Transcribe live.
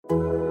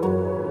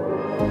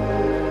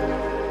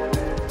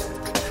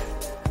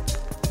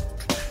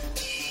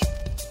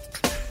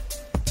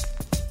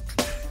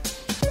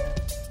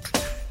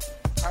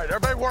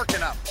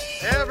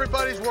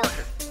Everybody's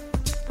working.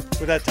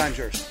 With that, time's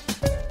yours.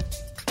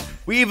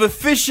 We've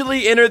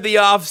officially entered the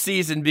off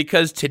season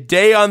because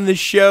today on the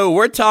show,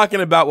 we're talking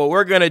about what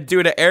we're going to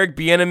do to Eric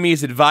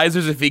Bieniemy's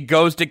advisors if he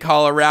goes to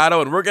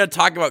Colorado, and we're going to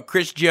talk about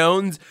Chris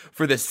Jones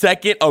for the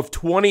second of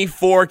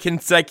 24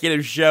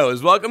 consecutive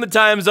shows. Welcome to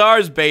Time's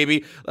Ours,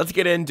 baby. Let's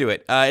get into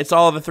it. It's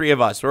all the three of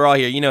us. We're all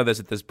here. You know this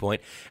at this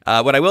point.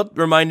 What I will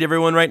remind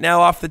everyone right now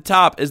off the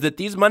top is that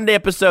these Monday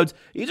episodes,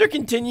 these are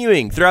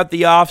continuing throughout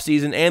the off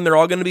season, and they're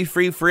all going to be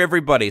free for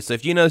everybody. So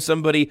if you know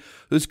somebody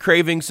who's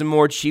craving some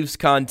more Chiefs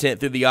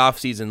content through the off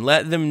season,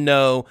 let them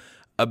know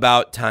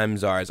about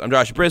Time's Ours. I'm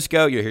Josh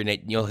Briscoe. You'll hear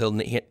Nate.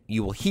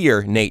 You will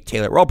hear Nate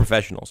Taylor. We're all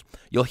professionals.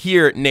 You'll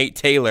hear Nate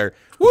Taylor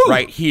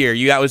right here.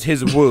 That was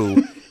his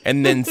woo.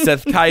 And then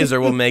Seth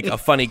Kaiser will make a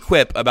funny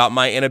quip about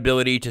my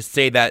inability to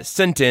say that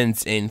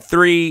sentence in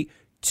 3,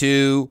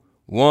 2,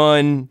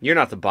 1. You're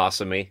not the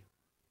boss of me.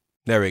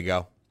 There we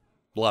go.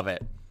 Love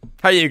it.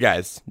 How are you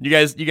guys? You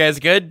guys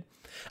good?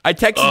 I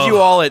texted you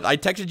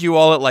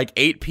all at like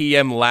 8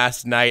 p.m.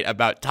 last night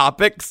about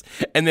topics,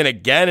 and then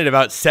again at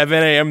about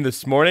 7 a.m.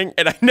 this morning,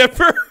 and I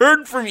never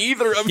heard from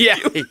either of you.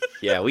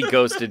 Yeah, we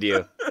ghosted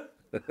you.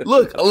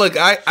 Look,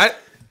 I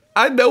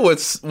know what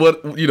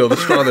the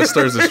straw that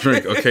stirs this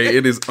drink. Okay,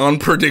 it is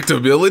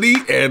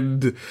unpredictability,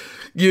 and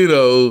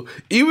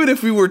even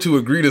if we were to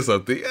agree to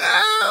something,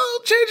 I'll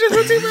change it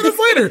 15 minutes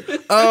later.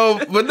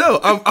 But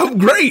no, I'm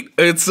great.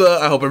 It's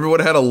I hope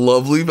everyone had a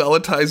lovely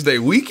Valentine's Day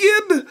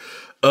weekend.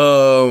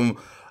 So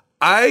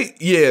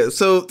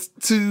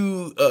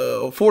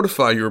to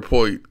fortify your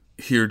point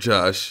here,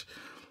 Josh,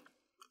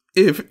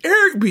 if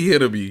Eric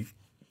Bieniemy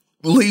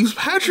leaves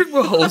Patrick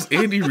Mahomes,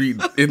 Andy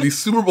Reid, and the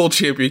Super Bowl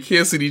champion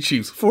Kansas City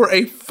Chiefs for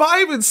a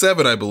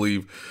 5-7, I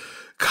believe,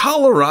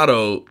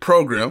 Colorado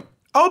program,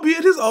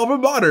 albeit his alma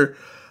mater,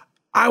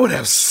 I would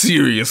have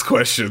serious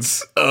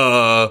questions.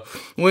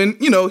 When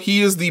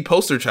he is the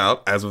poster child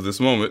as of this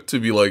moment to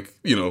be like,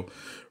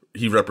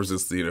 he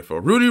represents the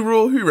NFL Rudy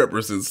Rule. He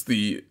represents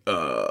the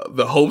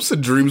hopes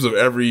and dreams of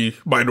every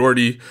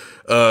minority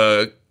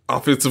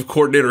offensive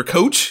coordinator,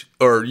 coach,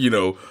 or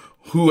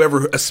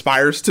whoever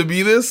aspires to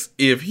be this.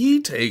 If he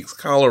takes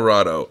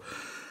Colorado,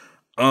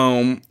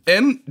 and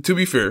to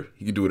be fair,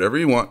 he can do whatever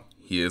he wants.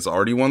 He has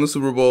already won the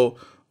Super Bowl.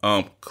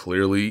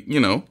 Clearly,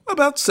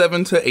 about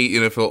 7 to 8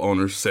 NFL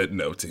owners said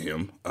no to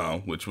him,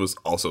 which was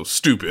also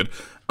stupid.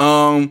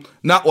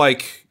 Not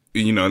like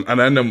and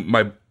I know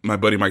my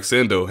buddy Mike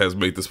Sando has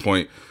made this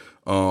point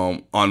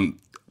on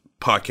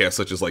podcasts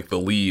such as like The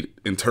Lead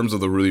in terms of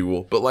the Rudy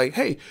Rule, but like,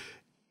 hey,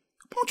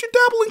 why don't you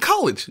dabble in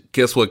college?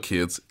 Guess what,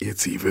 kids?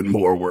 It's even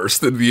more worse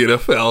than the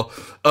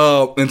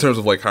NFL in terms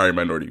of like hiring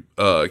minority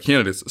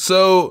candidates.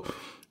 So,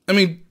 I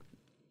mean,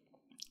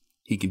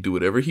 he can do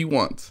whatever he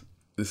wants.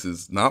 This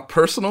is not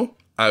personal.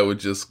 I would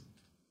just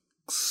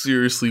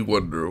seriously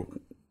wonder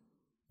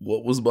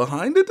what was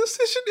behind the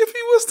decision if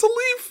he was to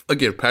leave.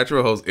 Again,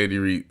 Patrick Mahomes, Andy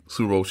Reid,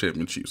 Super Bowl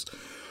champion Chiefs.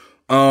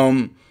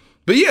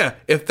 But yeah,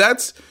 if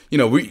that's,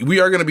 we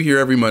are going to be here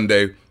every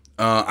Monday.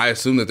 I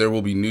assume that there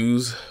will be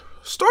news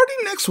starting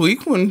next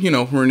week when,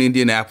 we're in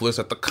Indianapolis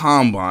at the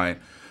Combine.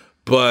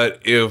 But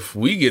if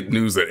we get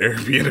news that Eric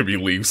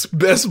Bieniemy leaves,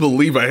 best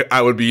believe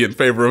I would be in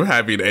favor of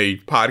having a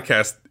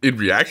podcast in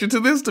reaction to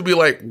this to be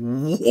like,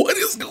 what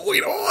is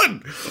going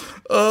on?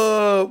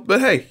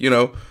 But hey,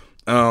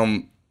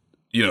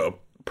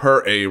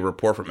 per a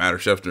report from Adam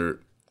Schefter,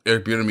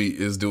 Eric Bieniemy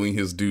is doing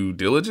his due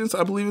diligence,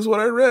 I believe is what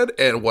I read.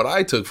 And what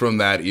I took from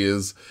that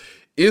is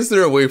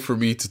there a way for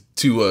me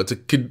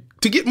to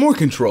get more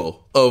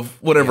control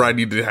of whatever I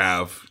need to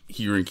have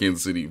here in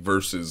Kansas City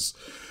versus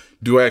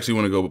do I actually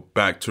want to go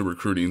back to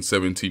recruiting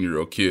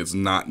 17-year-old kids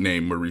not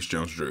named Maurice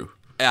Jones-Drew?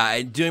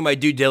 Doing my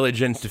due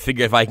diligence to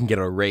figure if I can get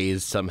a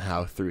raise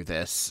somehow through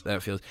this.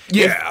 That feels...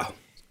 Yeah.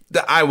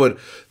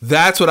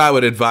 That's what I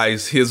would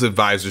advise his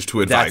advisors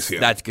to advise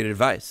him. That's good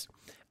advice.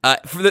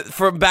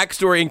 For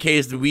backstory, in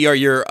case we are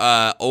your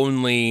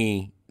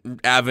only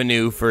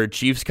avenue for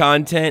Chiefs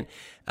content,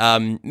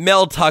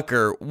 Mel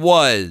Tucker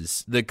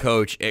was the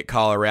coach at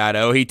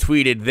Colorado. He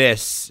tweeted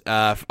this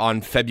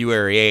on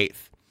February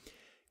 8th.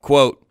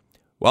 Quote,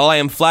 "While I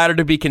am flattered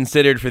to be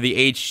considered for the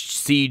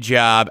HC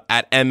job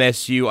at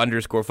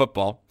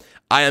MSU_football,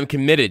 I am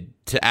committed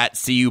to at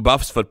CU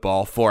Buffs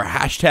football for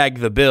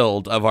 #the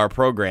build of our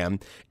program.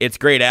 It's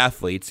great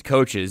athletes,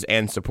 coaches,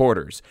 and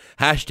supporters.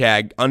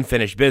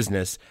 #unfinished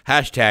business.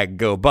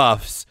 #go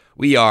Buffs.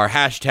 We are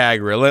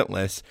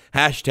 #relentless.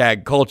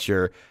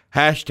 #culture.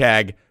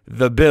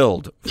 #the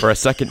build for a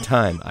second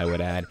time, I would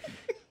add.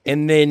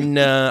 And then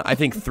I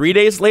think 3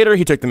 days later,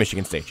 he took the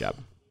Michigan State job.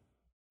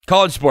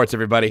 College sports,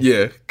 everybody.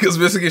 Yeah, because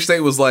Michigan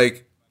State was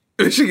like,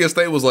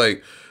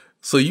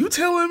 so you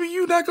telling me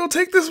you not gonna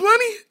take this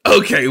money?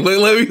 Okay,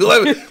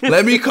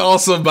 let me call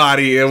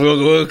somebody and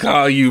we'll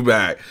call you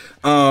back.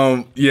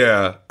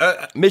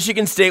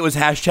 Michigan State was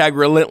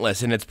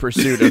 #relentless in its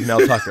pursuit of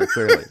Mel Tucker,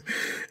 clearly.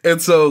 And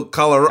so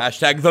Colorado.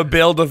 Hashtag the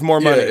build of more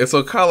money. Yeah, and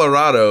so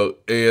Colorado,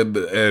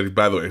 and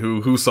by the way,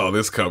 who saw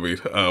this coming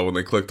when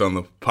they clicked on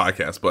the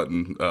podcast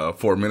button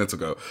 4 minutes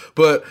ago?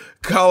 But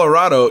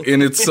Colorado,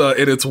 in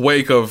its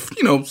wake of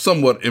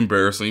somewhat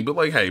embarrassing, but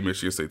like, hey,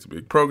 Michigan State's a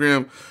big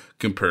program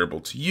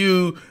comparable to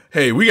you.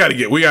 Hey, we gotta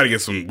get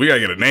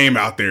a name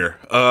out there.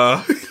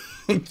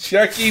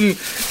 Checking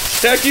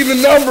the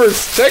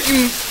numbers,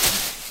 checking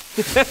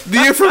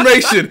the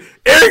information.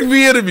 Eric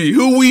Bieniemy,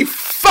 who we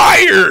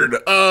fired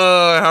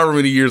however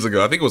many years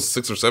ago. I think it was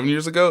 6 or 7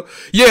 years ago.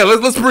 Yeah,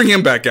 let's bring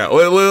him back out.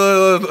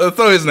 Let's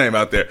throw his name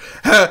out there.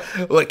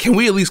 Like, can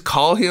we at least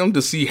call him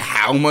to see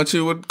how much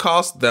it would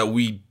cost that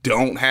we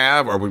don't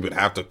have, or we would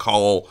have to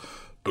call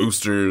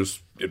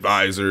boosters,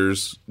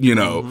 advisors,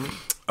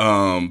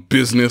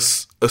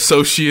 business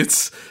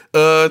associates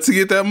to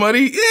get that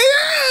money? Yeah,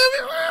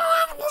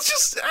 let's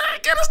just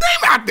get his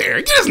name out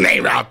there. Get his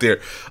name out there.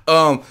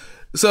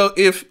 So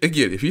if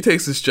he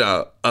takes this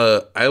job,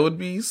 I would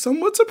be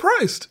somewhat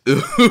surprised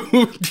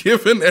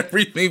given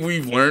everything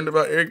we've learned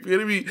about Eric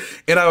Bieniemy,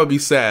 and I would be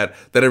sad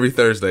that every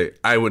Thursday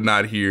I would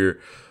not hear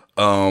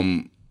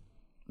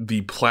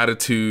the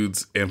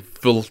platitudes and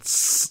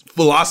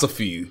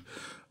philosophy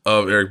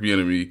of Eric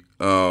Bieniemy.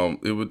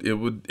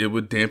 It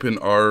would dampen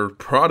our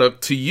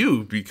product to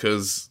you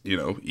because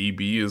EB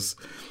is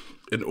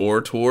an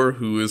orator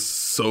who is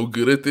so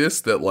good at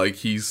this that like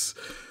he's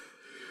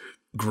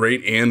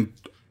great and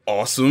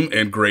awesome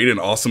and great and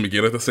awesome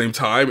again at the same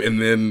time,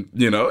 and then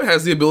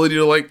has the ability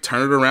to like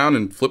turn it around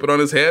and flip it on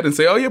his head and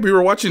say, oh yeah, we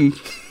were watching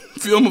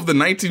film of the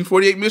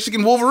 1948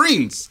 Michigan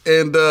Wolverines,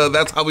 and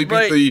that's how we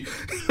beat the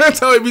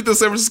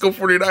San Francisco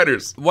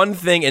 49ers. One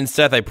thing, and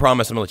Seth, I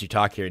promise I'm gonna let you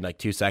talk here in like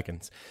 2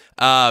 seconds.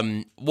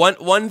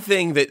 One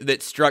thing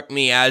that struck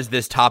me as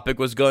this topic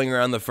was going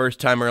around the first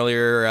time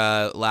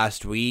earlier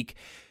last week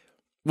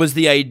was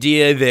the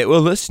idea that, well,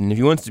 listen, if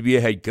he wants to be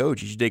a head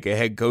coach, he should take a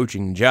head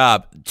coaching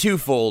job.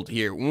 Twofold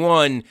here.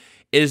 One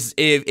is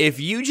if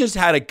you just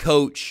had a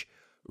coach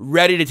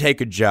ready to take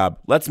a job,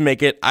 let's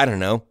make it, I don't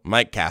know,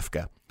 Mike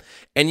Kafka,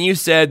 and you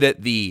said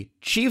that the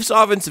Chiefs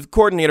offensive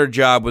coordinator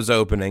job was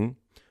opening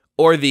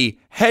or the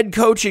head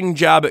coaching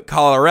job at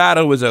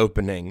Colorado was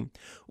opening,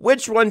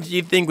 which one do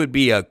you think would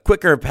be a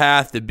quicker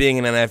path to being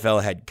an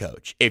NFL head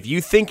coach? If you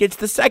think it's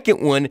the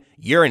second one,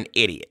 you're an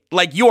idiot.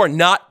 Like, you are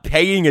not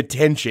paying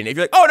attention. If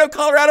you're like, oh no,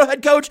 Colorado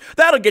head coach,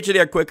 that'll get you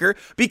there quicker,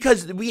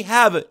 because we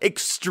have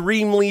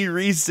extremely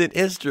recent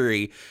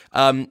history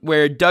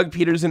where Doug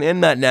Peterson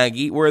and Matt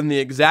Nagy were in the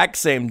exact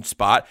same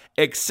spot,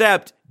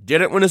 except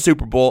didn't win a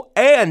Super Bowl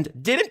and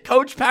didn't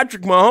coach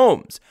Patrick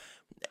Mahomes.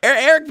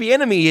 Eric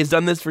Bieniemy has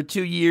done this for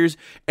 2 years,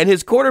 and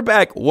his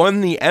quarterback won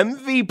the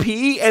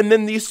MVP and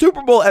then the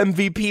Super Bowl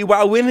MVP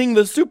while winning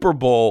the Super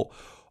Bowl.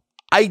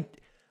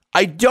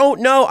 I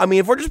don't know. I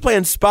mean, if we're just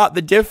playing spot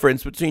the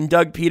difference between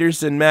Doug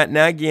Peterson, Matt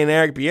Nagy, and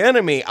Eric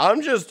Bieniemy, I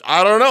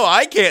don't know.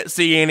 I can't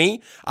see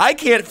any. I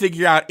can't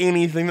figure out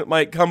anything that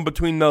might come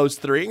between those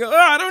three.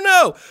 I don't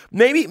know.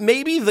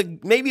 Maybe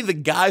the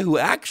guy who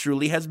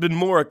actually has been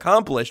more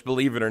accomplished,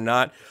 believe it or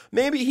not,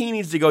 maybe he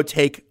needs to go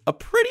take a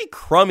pretty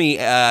crummy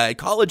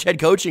college head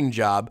coaching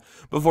job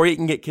before he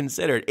can get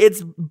considered.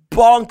 It's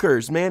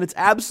bonkers, man. It's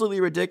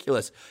absolutely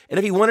ridiculous. And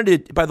if he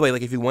wanted to, by the way,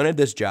 like if he wanted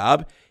this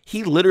job,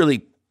 he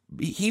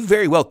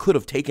very well could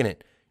have taken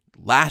it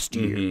last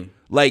year. Mm-hmm.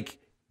 Like,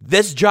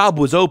 this job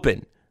was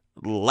open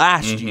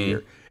last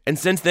year. And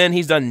since then,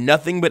 he's done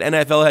nothing but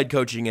NFL head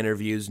coaching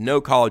interviews, no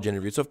college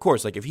interviews. So, of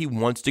course, like, if he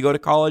wants to go to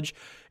college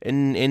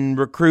and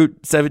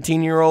recruit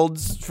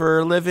 17-year-olds for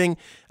a living,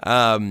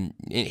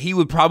 he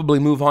would probably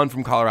move on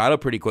from Colorado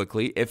pretty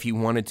quickly if he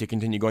wanted to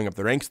continue going up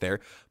the ranks there.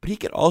 But he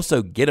could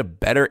also get a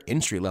better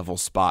entry-level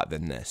spot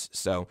than this.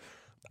 So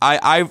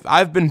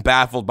I've been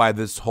baffled by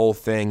this whole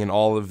thing and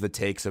all of the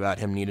takes about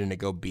him needing to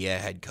go be a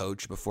head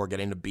coach before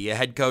getting to be a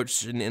head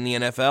coach in the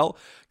NFL,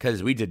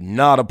 because we did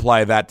not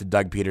apply that to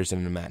Doug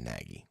Peterson and Matt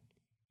Nagy.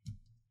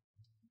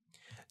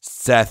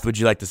 Seth, would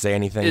you like to say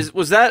anything?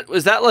 Was that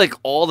like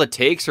all the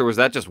takes, or was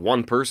that just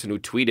one person who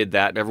tweeted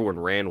that and everyone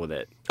ran with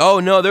it? Oh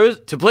no, there was,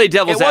 to play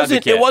devil's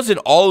advocate. It wasn't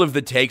all of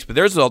the takes, but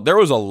there was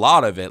a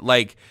lot of it.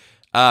 Like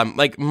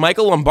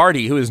Michael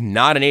Lombardi, who is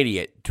not an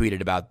idiot,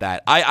 tweeted about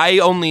that. I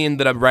only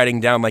ended up writing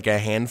down like a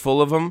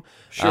handful of them.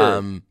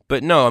 Sure.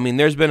 But no, I mean,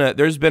 there's been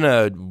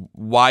a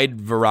wide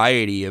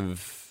variety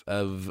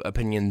of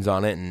opinions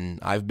on it, and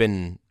I've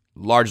been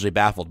largely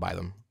baffled by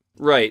them.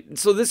 Right.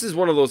 So this is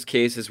one of those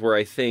cases where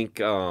I think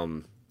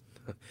I'll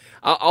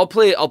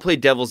play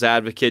devil's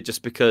advocate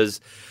just because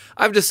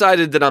I've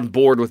decided that I'm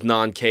bored with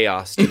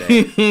non-chaos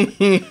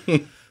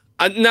today.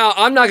 Now,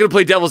 I'm not going to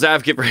play devil's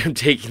advocate for him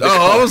taking the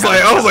I was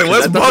like,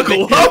 let's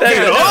buckle up.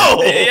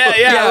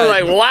 Yeah. I was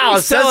like, wow.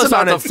 Sell us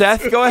on it,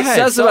 Seth. Go ahead.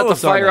 It says about to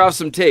fire off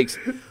some takes.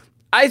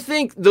 I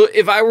think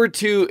if I were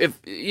to,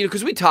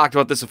 because we talked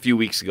about this a few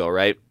weeks ago,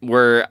 right?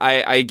 Where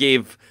I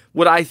gave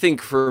what I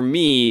think for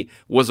me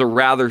was a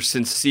rather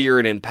sincere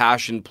and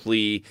impassioned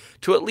plea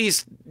to at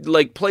least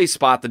like play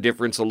spot the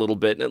difference a little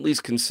bit and at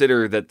least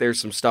consider that there's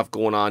some stuff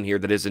going on here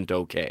that isn't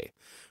okay,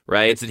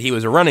 right? It's that he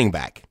was a running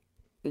back.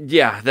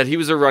 Yeah, that he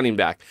was a running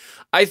back.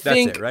 I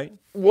think That's it, right?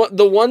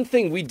 the one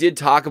thing we did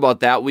talk about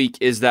that week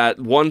is that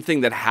one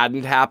thing that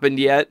hadn't happened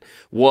yet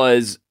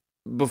was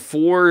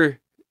before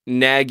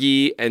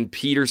Nagy and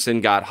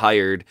Peterson got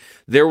hired,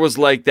 there was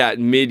like that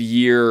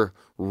mid-year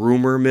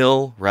rumor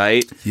mill,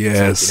 right?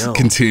 Yes. Like,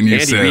 Continue,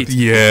 Andy Seth. Reid's-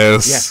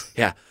 Yes.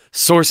 Yeah.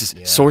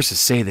 Sources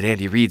say that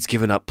Andy Reid's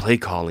given up play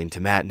calling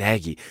to Matt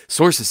Nagy.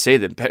 Sources say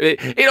that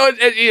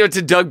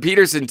to Doug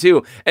Peterson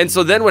too. And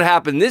so then what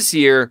happened this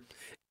year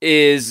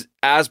is,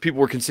 as people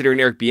were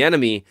considering Eric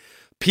Bieniemy,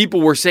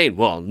 people were saying,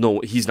 well, no,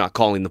 he's not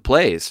calling the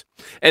plays.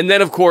 And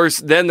then, of course,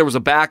 then there was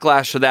a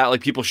backlash to that,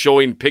 like people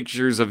showing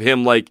pictures of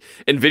him, like,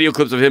 and video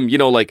clips of him,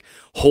 like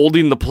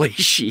holding the play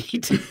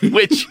sheet,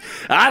 which,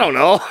 I don't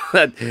know,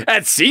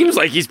 that seems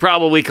like he's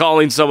probably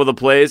calling some of the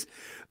plays.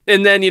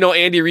 And then,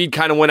 Andy Reid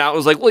kind of went out and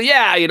was like, well,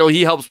 yeah,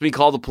 he helps me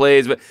call the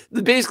plays. But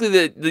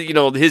basically,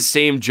 his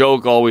same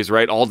joke always,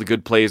 right? All the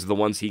good plays are the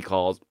ones he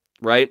calls,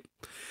 right?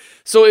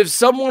 So if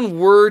someone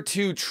were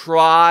to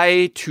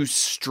try to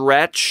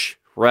stretch,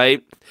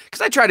 right?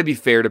 Because I try to be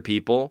fair to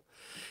people.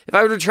 If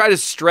I were to try to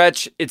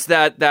stretch, it's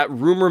that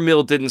rumor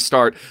mill didn't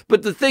start.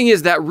 But the thing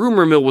is, that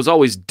rumor mill was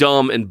always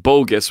dumb and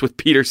bogus with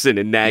Peterson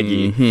and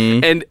Nagy.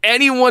 Mm-hmm. And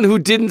anyone who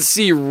didn't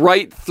see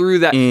right through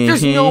that,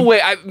 there's no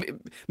way,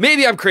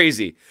 maybe I'm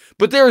crazy,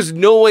 but there's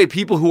no way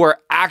people who are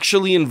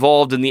actually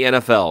involved in the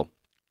NFL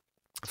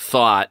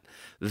thought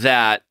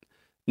that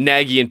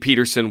Nagy and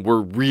Peterson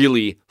were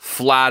really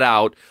flat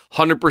out,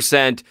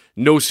 100%,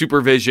 no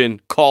supervision,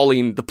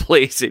 calling the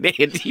plays in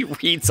Andy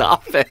Reid's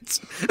offense.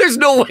 There's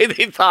no way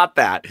they thought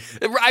that.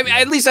 I mean,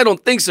 at least I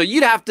don't think so.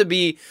 You'd have to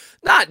be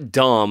not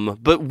dumb,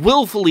 but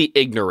willfully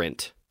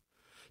ignorant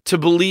to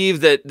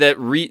believe that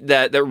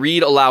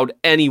Reid allowed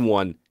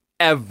anyone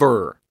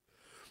ever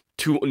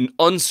to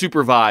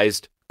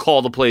unsupervised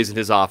call the plays in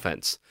his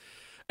offense.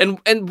 And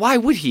why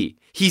would he?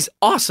 He's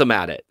awesome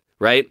at it,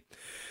 right?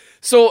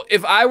 So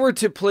if I were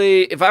to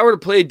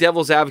play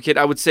devil's advocate,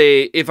 I would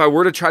say if I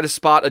were to try to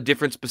spot a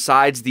difference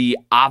besides the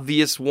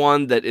obvious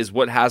one that is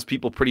what has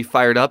people pretty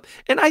fired up,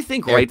 and I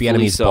think Eric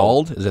rightfully Bieniemy's so.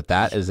 bald? Is it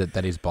that? Is it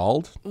that he's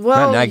bald?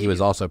 Well, Matt Nagy was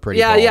also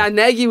pretty yeah, bald. Yeah,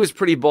 Nagy was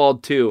pretty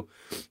bald too.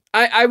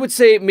 I would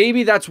say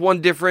maybe that's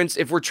one difference.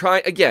 If we're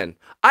trying, again,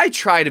 I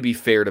try to be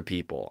fair to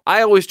people.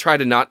 I always try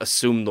to not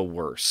assume the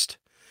worst.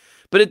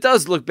 But it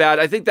does look bad.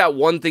 I think that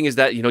one thing is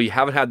that, you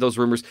haven't had those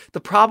rumors. The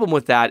problem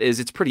with that is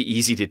it's pretty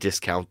easy to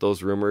discount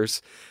those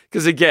rumors.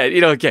 Because again,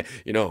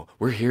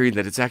 we're hearing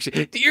that it's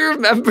actually, do you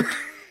remember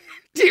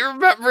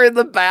in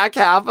the back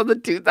half of the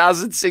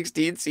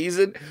 2016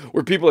 season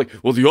where people are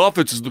like, well, the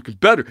offense is looking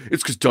better.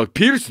 It's because Doug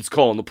Peterson's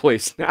calling the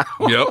plays now.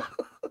 Yep.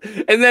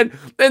 And then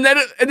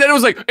it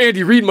was like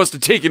Andy Reid must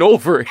have taken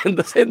over in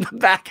the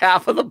back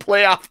half of the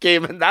playoff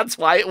game, and that's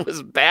why it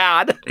was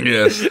bad.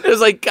 Yes. It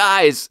was like,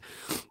 guys,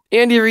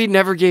 Andy Reid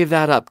never gave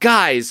that up.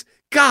 Guys,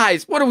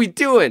 what are we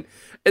doing?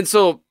 And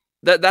so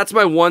that's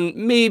my one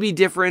maybe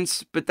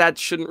difference, but that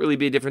shouldn't really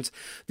be a difference.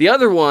 The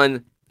other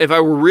one, if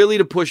I were really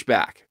to push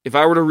back, if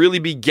I were to really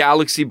be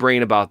galaxy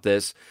brain about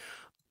this,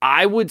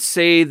 I would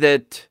say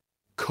that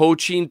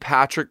coaching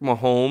Patrick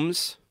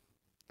Mahomes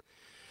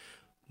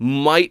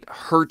might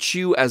hurt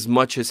you as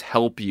much as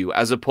help you,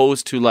 as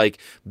opposed to like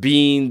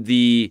being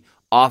the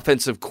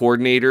offensive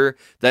coordinator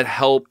that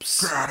helps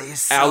that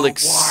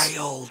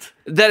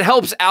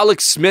helps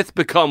Alex Smith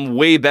become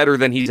way better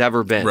than he's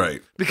ever been.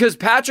 Right. Because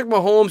Patrick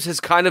Mahomes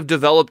has kind of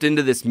developed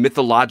into this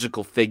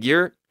mythological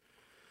figure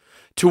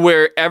to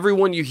where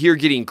everyone you hear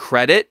getting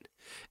credit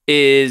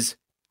is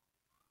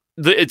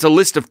it's a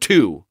list of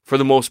two for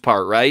the most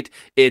part, right?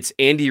 It's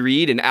Andy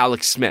Reid and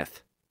Alex Smith.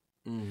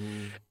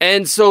 Mm-hmm.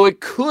 And so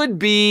it could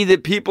be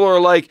that people are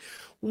like,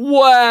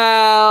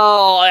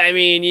 well, I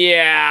mean,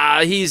 yeah,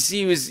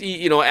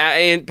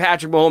 and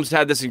Patrick Mahomes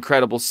had this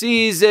incredible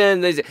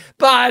season,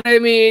 but I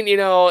mean,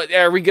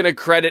 are we going to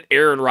credit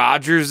Aaron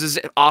Rodgers as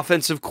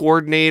offensive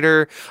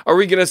coordinator? Are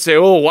we going to say,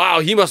 oh, wow,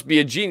 he must be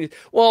a genius?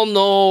 Well,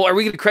 no. Are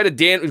we going to credit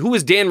who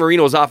was Dan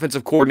Marino's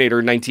offensive coordinator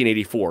in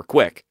 1984?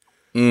 Quick.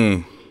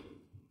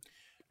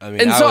 I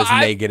mean, I was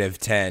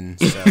 -10,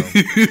 so.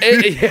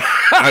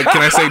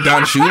 Can I say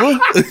Don Shula?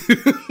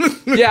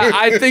 Yeah,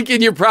 I'm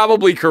thinking you're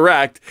probably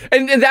correct.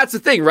 And that's the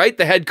thing, right?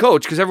 The head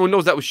coach, because everyone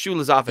knows that was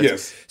Shula's offense.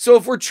 Yes. So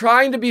if we're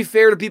trying to be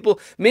fair to people,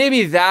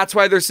 maybe that's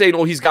why they're saying,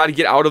 oh, he's got to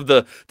get out of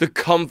the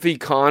comfy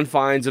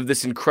confines of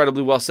this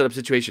incredibly well set up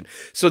situation.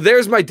 So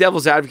there's my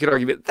devil's advocate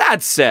argument.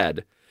 That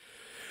said,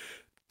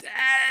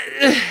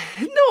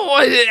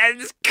 no,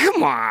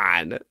 come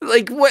on.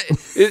 Like what?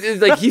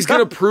 Like he's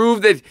gonna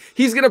prove that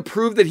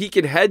he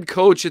can head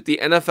coach at the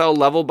NFL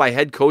level by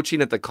head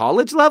coaching at the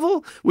college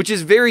level, which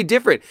is very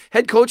different.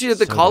 Head coaching at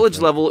the college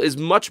level is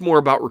much more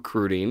about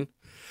recruiting.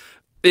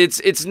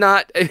 It's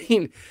not. I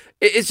mean,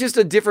 it's just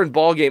a different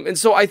ballgame. And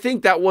so I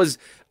think that was.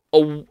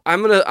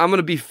 I'm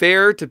gonna be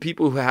fair to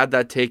people who had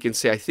that take and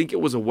say I think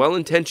it was a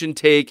well-intentioned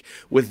take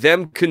with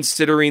them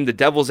considering the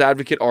devil's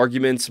advocate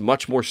arguments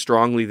much more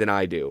strongly than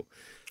I do.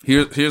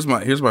 Here's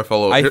my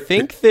follow up. I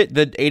think that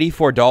the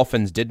 '84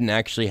 Dolphins didn't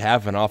actually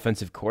have an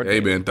offensive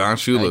coordinator. Hey man, Don I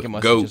think it Shula,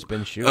 must go. have just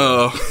been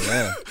Shula.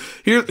 Yeah.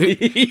 Here,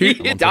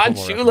 Don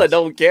Shula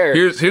don't care.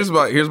 here's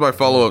my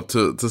follow up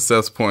to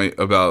Seth's point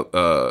about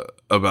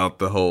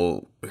the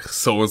whole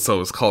so and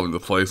so is calling the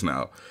plays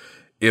now.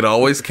 It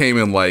always came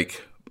in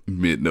like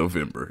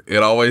mid-November.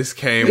 It always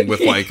came with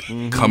like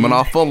coming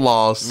off a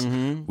loss.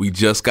 We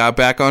just got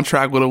back on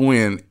track with a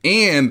win,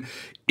 and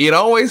it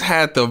always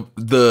had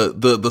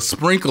the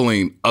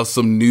sprinkling of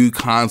some new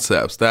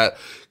concepts that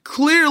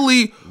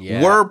clearly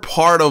were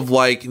part of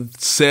like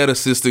said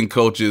assistant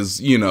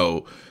coaches,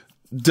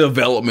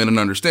 development and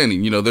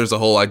understanding. There's a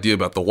whole idea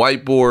about the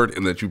whiteboard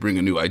and that you bring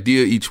a new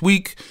idea each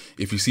week.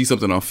 If you see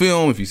something on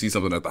film, if you see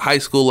something at the high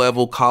school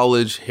level,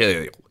 college,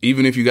 hey,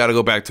 even if you got to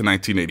go back to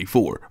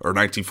 1984 or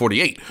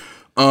 1948.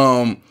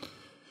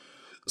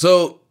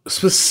 So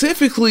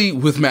specifically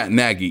with Matt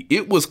Nagy,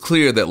 it was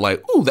clear that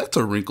like, ooh, that's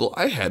a wrinkle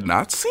I had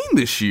not seen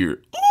this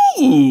year.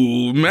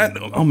 Ooh, Matt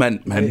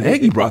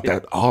Nagy brought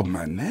that. Oh,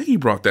 Matt Nagy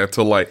brought that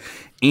to light.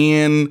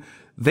 And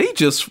they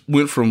just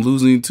went from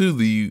losing to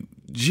the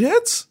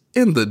Jets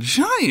and the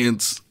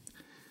Giants.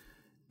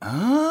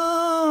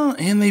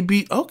 And they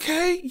beat,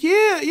 okay,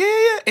 yeah.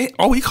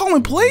 Are we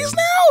calling plays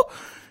now?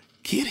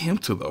 Get him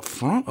to the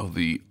front of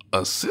the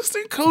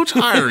assistant coach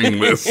hiring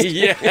list.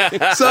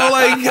 Yeah. So,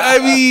 like, I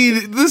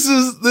mean,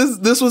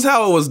 this was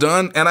how it was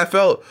done. And I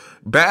felt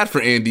bad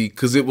for Andy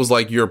because it was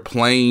like you're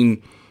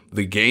playing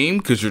the game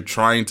because you're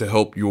trying to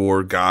help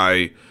your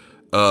guy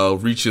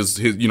reach his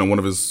one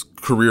of his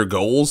career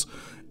goals.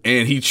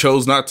 And he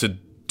chose not to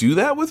do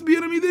that with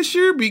Bieniemy this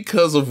year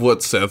because of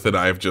what Seth and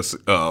I have just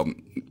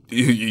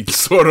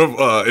sort of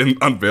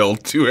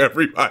unveiled to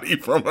everybody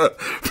from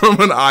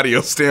an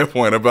audio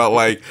standpoint about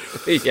like,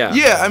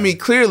 I mean,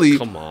 clearly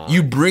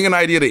you bring an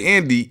idea to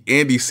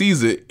Andy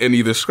sees it and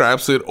either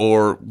scraps it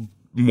or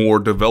more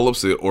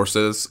develops it or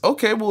says,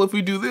 okay, well, if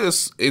we do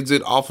this, is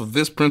it off of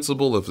this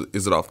principle?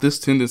 Is it off this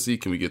tendency?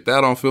 Can we get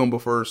that on film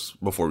before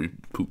we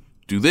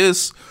do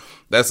this?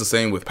 That's the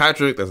same with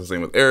Patrick. That's the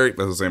same with Eric.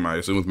 That's the same, I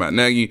assume, with Matt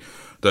Nagy,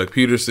 Doug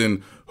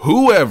Peterson,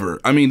 whoever.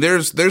 I mean,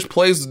 there's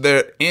plays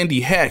that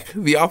Andy Heck,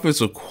 the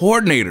offensive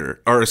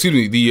coordinator, or excuse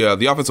me,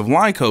 the offensive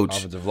line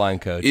coach,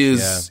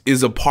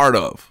 is a part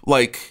of.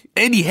 Like,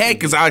 Andy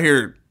Heck is out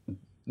here,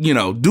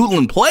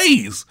 doodling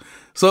plays.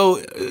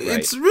 So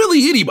it's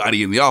really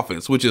anybody in the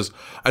offense, which is,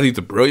 I think,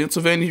 the brilliance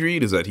of Andy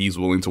Reid is that he's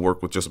willing to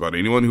work with just about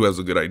anyone who has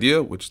a good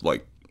idea, which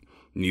like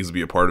needs to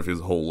be a part of his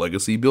whole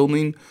legacy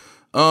building.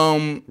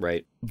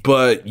 Right.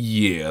 But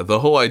yeah, the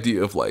whole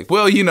idea of like,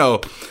 well,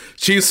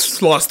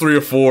 Chiefs lost 3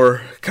 or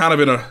 4, kind of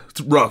in a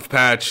rough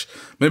patch.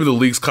 Maybe the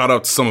league's caught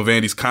up to some of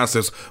Andy's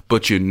concepts,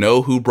 but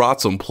who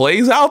brought some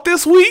plays out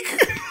this week?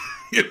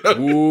 It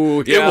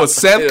was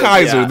Seth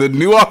Kaiser, the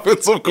new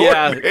offensive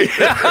coordinator.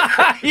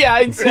 Yeah,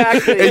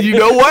 exactly. And you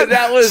know what?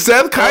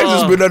 Seth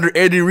Kaiser's been under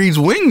Andy Reid's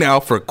wing now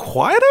for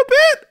quite a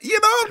bit.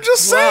 I'm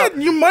just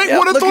saying, you might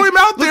want to throw him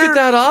out there. Look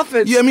at that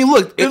offense. Yeah, I mean,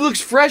 look. It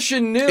looks fresh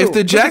and new. If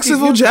the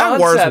Jacksonville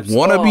Jaguars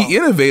want to be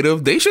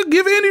innovative, they should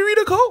give Andy Reid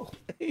a call.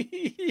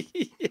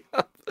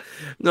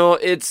 No,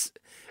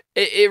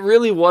 it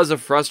really was a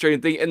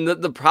frustrating thing. And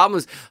the problem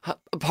is,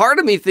 part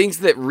of me thinks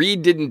that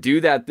Reid didn't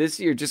do that this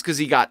year just because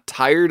he got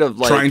tired of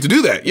like trying to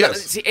do that.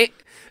 Yes.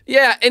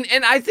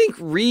 And I think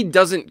Reid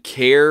doesn't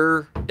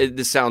care.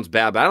 This sounds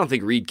bad, but I don't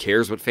think Reid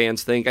cares what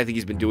fans think. I think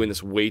he's been doing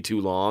this way too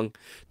long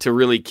to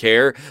really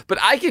care. But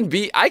I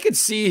could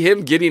see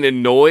him getting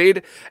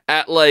annoyed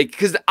at like,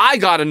 because I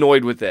got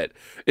annoyed with it.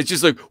 It's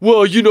just like,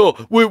 well,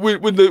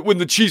 when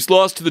the Chiefs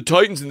lost to the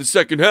Titans in the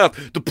second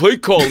half, the play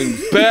calling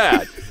was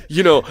bad.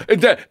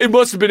 And that it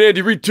must have been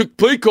Andy Reid took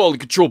play calling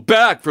control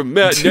back from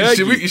Matt Nagy.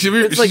 Should we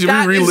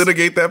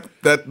relitigate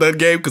that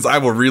game? Because I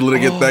will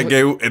relitigate that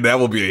game, and that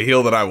will be a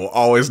hill that I will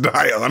always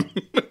die on.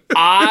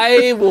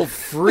 I will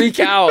freak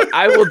out.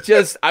 I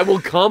will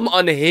come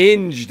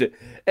unhinged,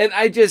 and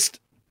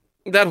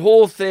that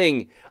whole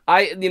thing.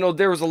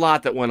 There was a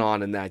lot that went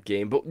on in that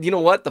game, but you know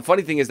what? The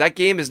funny thing is that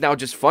game is now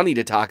just funny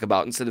to talk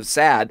about instead of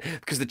sad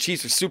because the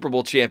Chiefs are Super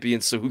Bowl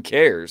champions, so who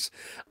cares?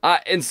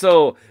 And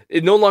so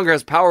it no longer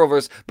has power over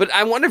us. But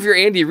I wonder if you're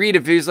Andy Reid,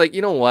 if he's like,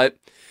 you know what?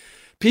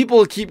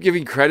 People keep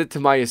giving credit to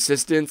my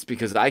assistants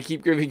because I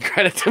keep giving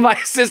credit to my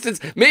assistants.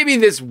 Maybe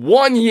this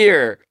one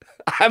year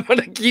I'm going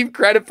to keep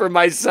credit for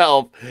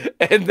myself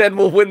and then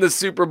we'll win the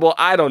Super Bowl.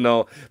 I don't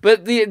know.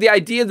 But the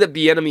idea that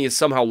Bieniemy is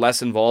somehow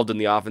less involved in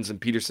the offense than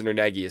Peterson or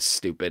Nagy is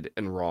stupid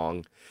and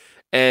wrong.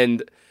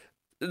 And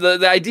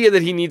the idea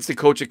that he needs to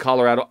coach at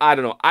Colorado, I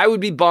don't know. I would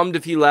be bummed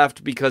if he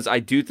left because I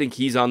do think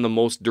he's on the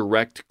most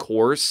direct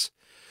course.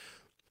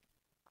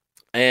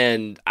 But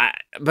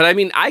I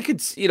mean, I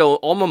could,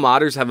 alma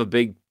maters have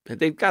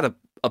they've got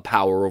a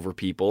power over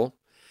people.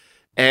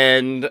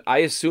 And I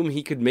assume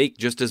he could make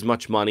just as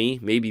much money,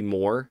 maybe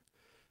more,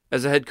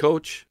 as a head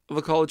coach of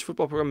a college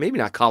football program. Maybe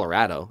not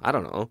Colorado. I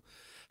don't know.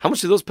 How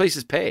much do those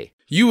places pay?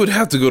 You would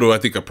have to go to, I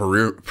think, a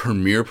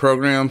premier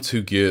program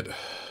to get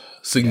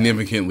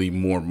significantly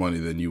more money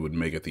than you would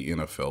make at the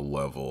NFL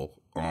level.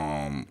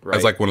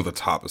 As like one of the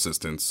top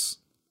assistants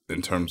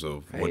in terms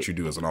of what you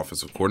do as an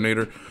offensive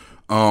coordinator.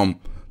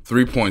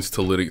 3 points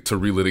to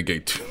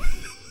relitigate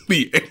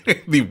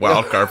the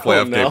wild card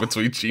playoff game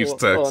between Chiefs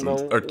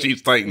Texans or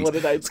Chiefs Titans.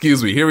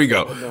 Excuse me. Here we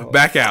go.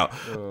 Back out.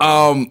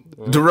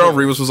 Darrelle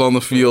Revis was on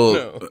the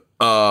field.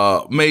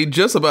 Made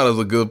just about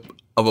as good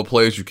of a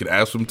play as you could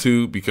ask him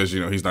to, because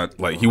he's not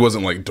like, he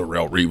wasn't like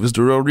Darrelle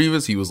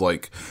Revis. He was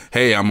like,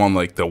 hey, I'm on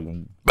like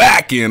the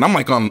back end. I'm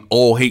like on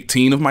all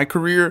 18 of my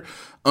career.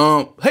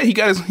 Hey, he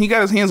got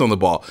his hands on the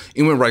ball.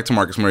 He went right to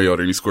Marcus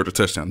Mariota and he scored a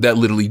touchdown. That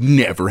literally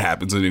never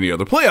happens in any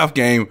other playoff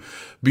game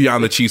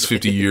beyond the Chiefs'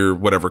 50-year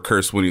whatever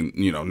curse winning,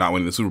 not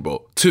winning the Super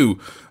Bowl. 2,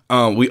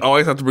 we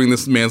always have to bring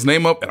this man's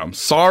name up, and I'm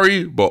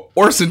sorry, but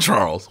Orson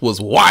Charles was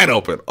wide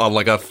open on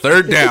like a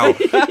third down.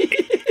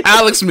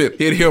 Alex Smith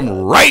hit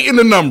him right in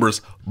the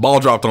numbers.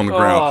 Ball dropped on the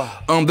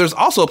ground. There's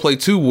also a play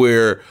too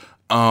where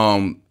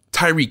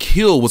Tyreek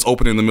Hill was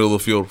open in the middle of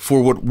the field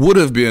for what would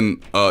have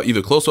been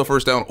either close to a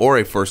first down or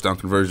a first down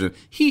conversion.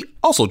 He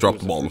also dropped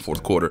the ball in the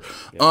fourth quarter.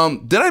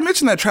 Did I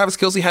mention that Travis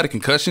Kelce had a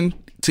concussion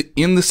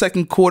in the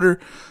second quarter?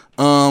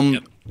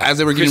 As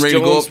they were getting ready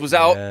to go up, was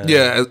out.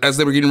 Yeah, as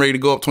they were getting ready to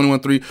go up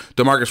 21-3,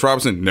 Demarcus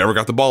Robinson never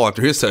got the ball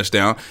after his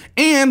touchdown.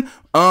 And,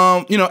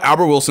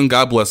 Albert Wilson,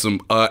 God bless him,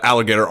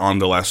 alligator on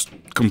the last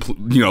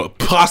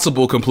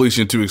possible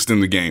completion to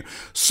extend the game.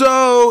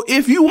 So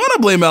if you want to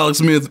blame Alex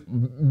Smith,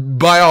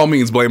 by all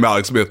means blame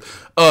Alex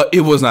Smith.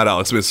 It was not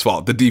Alex Smith's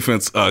fault. The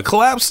defense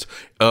collapsed.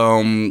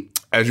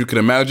 As you can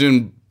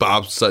imagine,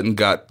 Bob Sutton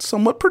got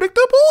somewhat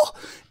predictable,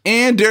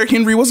 and Derrick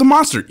Henry was a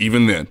monster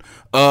even then.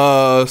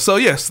 So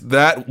yes,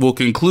 that will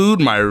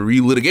conclude my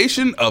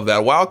relitigation of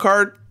that wild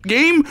card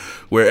game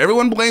where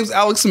everyone blames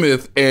Alex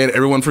Smith and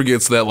everyone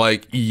forgets that,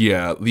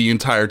 the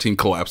entire team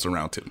collapsed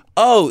around him.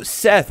 Oh,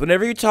 Seth,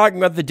 whenever you're talking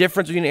about the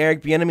difference between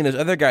Eric Bieniemy and those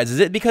other guys, is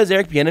it because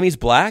Eric Bieniemy's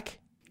black?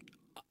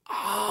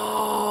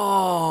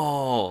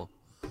 Oh.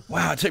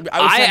 Wow.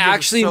 I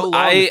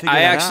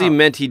actually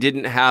meant he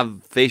didn't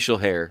have facial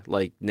hair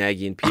like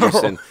Nagy and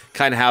Peterson,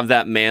 kind of have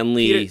that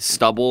manly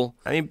stubble.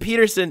 I mean,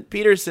 Peterson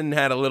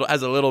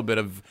has a little bit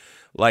of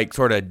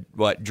sort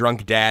of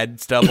drunk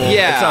dad stubble.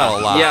 Yeah, it's not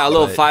a lot. Yeah, a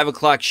little 5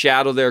 o'clock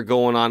shadow there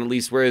going on at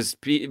least. Whereas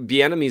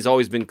Bieniemy's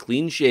always been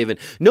clean shaven.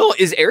 No,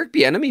 is Eric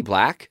Bieniemy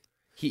black?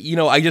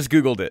 I just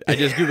Googled it. I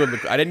didn't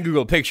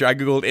Google a picture. I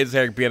Googled, is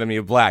Eric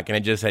Bieniemy black? And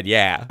it just said,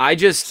 yeah.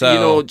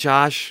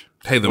 Josh.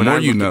 Hey, the more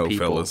you know,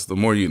 fellas, the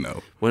more you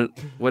know.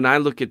 When I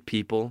look at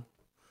people,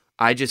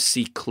 I just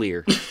see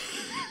clear.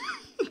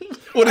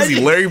 What is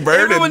he, Larry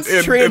Bird? Everyone's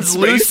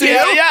translucent.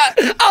 Yeah.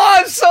 Oh,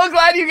 I'm so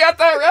glad you got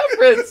that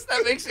reference.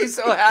 That makes me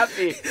so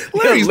happy.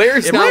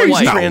 Larry's not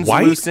white.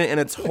 Translucent, and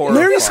it's horrible.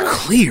 Larry's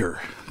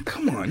clear.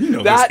 Come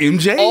on, that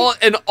this MJ.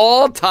 An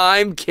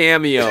all-time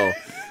cameo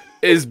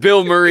is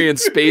Bill Murray in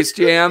Space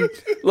Jam.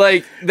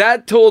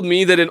 That told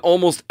me that in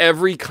almost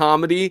every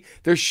comedy,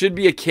 there should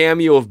be a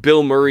cameo of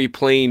Bill Murray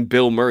playing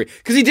Bill Murray.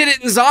 Because he did it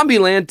in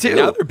Zombieland, too.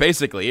 Now there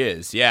basically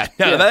is. Yeah.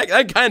 No,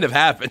 that kind of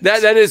happens.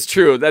 That is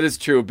true. That is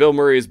true. Bill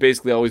Murray is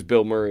basically always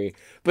Bill Murray.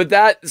 But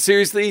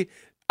seriously,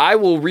 I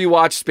will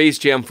rewatch Space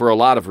Jam for a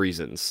lot of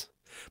reasons.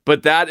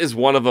 But that is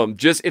one of them.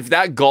 Just if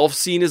that golf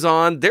scene is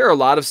on, there are a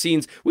lot of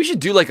scenes. We should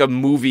do a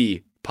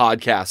movie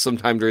podcast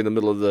sometime during the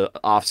middle of the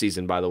off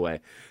season, by the way.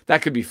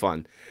 That could be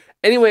fun.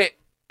 Anyway,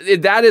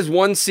 that is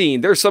one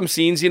scene. There are some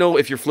scenes,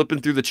 if you're flipping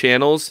through the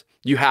channels,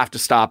 you have to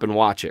stop and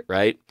watch it,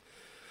 right?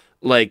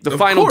 The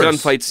final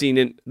gunfight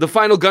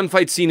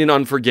scene in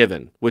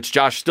Unforgiven, which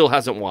Josh still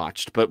hasn't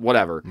watched, but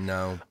whatever.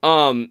 No.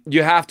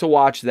 You have to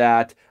watch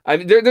that. I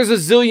mean, there's a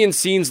zillion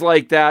scenes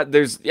like that.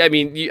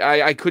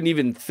 I couldn't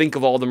even think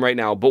of all of them right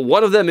now, but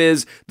one of them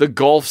is the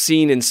golf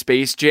scene in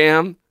Space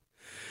Jam.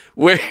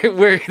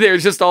 Where they're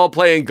just all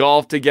playing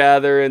golf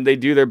together and they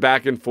do their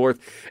back and forth.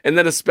 And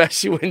then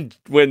especially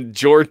when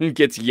Jordan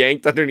gets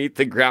yanked underneath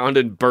the ground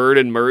and Bird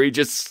and Murray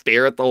just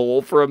stare at the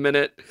hole for a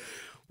minute.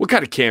 What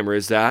kind of camera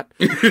is that?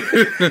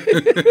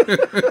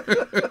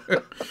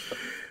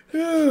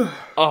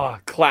 Oh,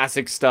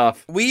 classic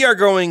stuff. We are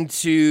going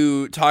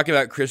to talk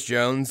about Chris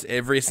Jones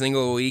every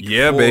single week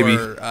for baby.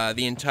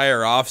 The entire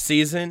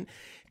offseason.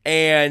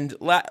 And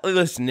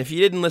listen, if you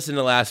didn't listen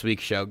to last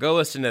week's show, go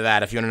listen to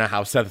that if you want to know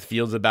how Seth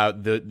feels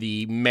about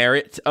the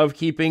merit of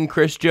keeping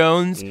Chris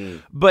Jones.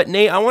 But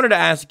Nate, I wanted to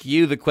ask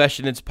you the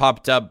question that's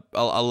popped up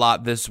a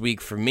lot this week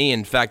for me.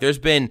 In fact, there's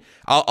been,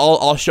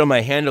 I'll show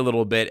my hand a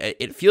little bit.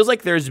 It feels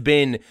like there's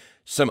been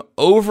some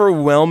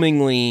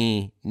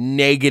overwhelmingly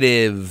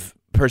negative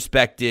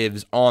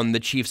perspectives on the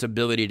Chiefs'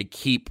 ability to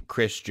keep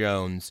Chris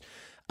Jones.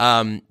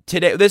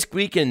 This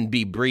week can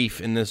be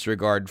brief in this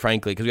regard,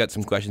 frankly, because we got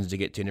some questions to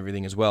get to and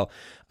everything as well.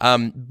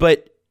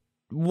 But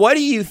what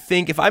do you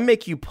think, if I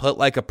make you put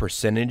a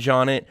percentage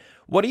on it,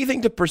 what do you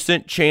think the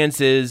percent chance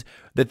is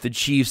that the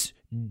Chiefs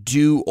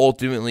do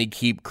ultimately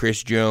keep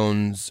Chris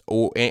Jones,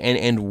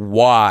 and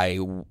why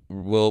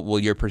will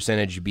your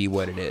percentage be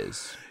what it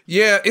is?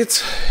 Yeah,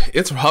 it's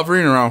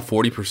hovering around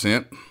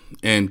 40%,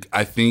 and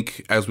I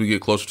think as we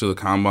get closer to the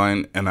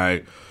combine, and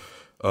I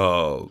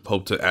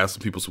hope to ask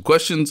some people some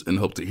questions and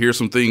hope to hear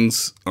some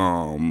things.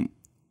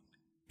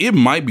 it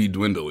might be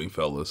dwindling,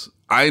 fellas.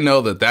 I know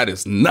that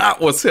is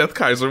not what Seth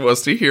Kaiser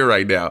wants to hear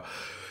right now.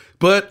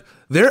 But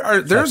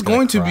there's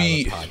going to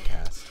be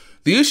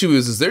the issue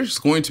is there's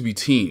going to be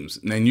teams,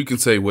 and you can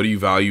say, what do you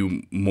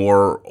value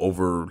more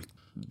over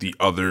the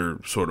other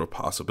sort of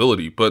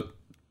possibility? But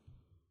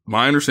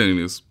my understanding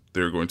is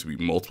there are going to be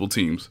multiple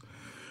teams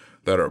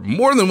that are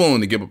more than willing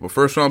to give up a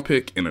first-round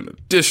pick and an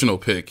additional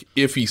pick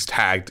if he's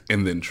tagged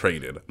and then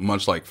traded,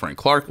 much like Frank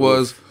Clark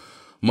was,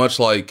 much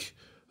like,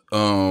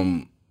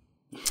 in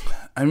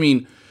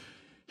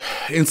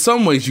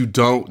some ways you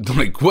don't,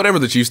 like, whatever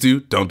the Chiefs do,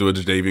 don't do a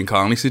Jadeveon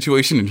Clowney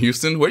situation in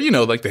Houston where,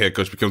 like, the head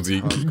coach becomes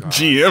the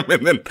GM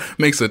and then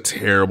makes a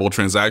terrible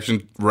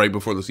transaction right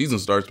before the season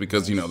starts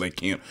because, they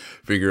can't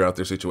figure out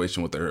their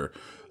situation with their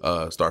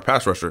star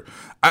pass rusher.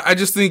 I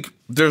just think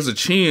there's a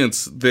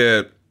chance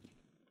that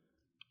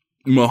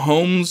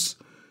Mahomes,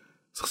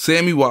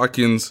 Sammy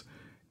Watkins,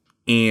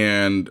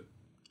 and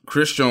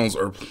Chris Jones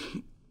are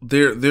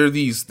they're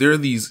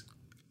these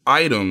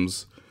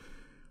items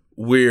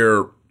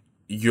where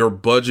your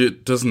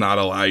budget does not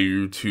allow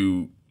you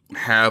to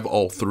have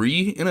all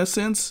three in a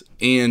sense,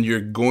 and you're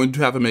going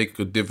to have to make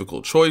a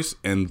difficult choice,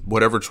 and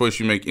whatever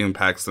choice you make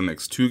impacts the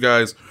next two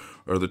guys,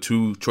 or the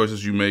two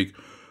choices you make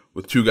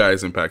with two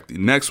guys impact the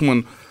next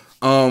one.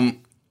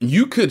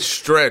 You could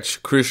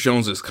stretch Chris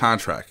Jones's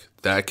contract.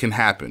 That can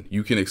happen.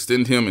 You can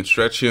extend him and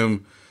stretch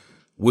him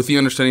with the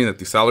understanding that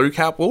the salary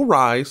cap will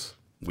rise,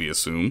 we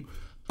assume,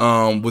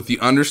 with the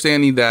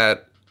understanding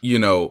that,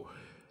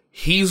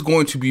 he's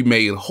going to be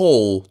made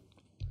whole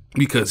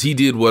because he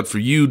did what for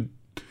you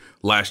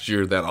last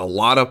year that a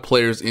lot of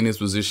players in his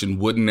position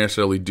wouldn't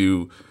necessarily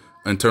do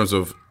in terms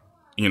of,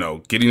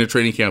 getting to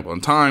training camp on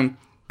time,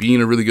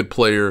 being a really good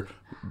player,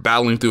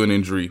 battling through an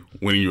injury,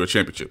 winning you a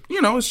championship.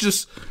 It's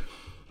just,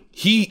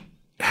 he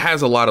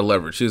has a lot of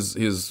leverage.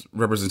 His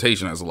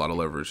representation has a lot of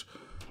leverage.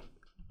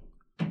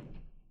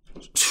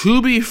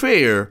 To be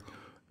fair,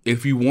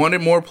 if you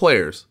wanted more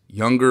players,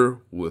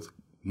 younger, with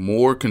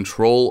more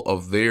control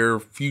of their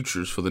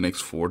futures for the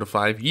next 4 to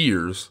 5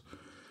 years,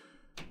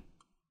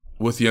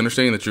 with the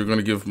understanding that you're going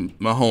to give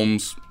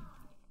Mahomes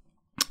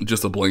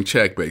just a blank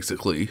check,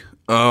 basically,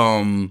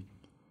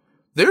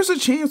 there's a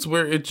chance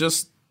where it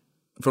just,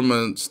 from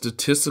a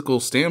statistical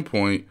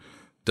standpoint,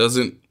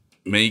 doesn't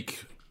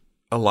make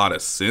a lot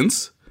of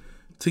sense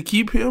to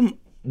keep him,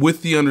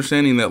 with the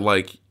understanding that,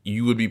 like,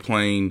 you would be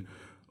playing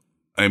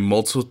a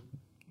multiple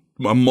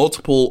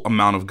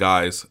amount of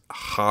guys,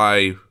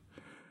 high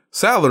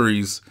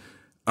salaries,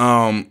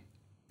 in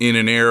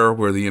an era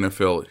where the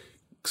NFL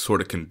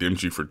sort of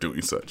condemns you for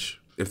doing such,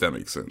 if that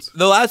makes sense.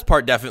 The last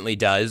part definitely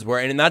does,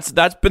 and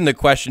that's been the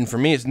question for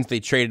me since they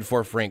traded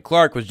for Frank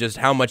Clark, was just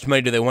how much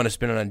money do they want to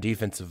spend on a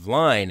defensive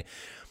line.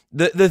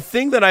 The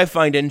thing that I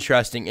find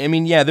interesting,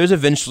 there's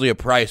eventually a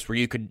price where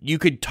you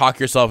could talk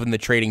yourself into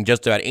trading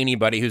just about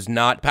anybody who's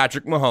not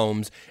Patrick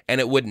Mahomes,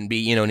 and it wouldn't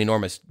be, an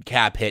enormous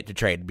cap hit to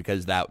trade,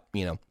 because that,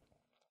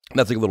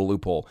 that's like a little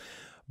loophole.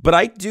 But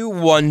I do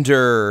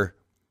wonder,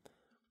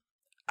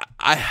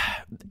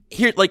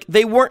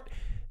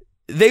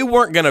 they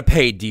weren't going to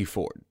pay Dee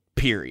Ford,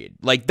 period.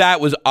 Like, that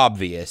was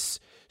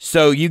obvious.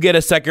 So you get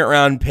a second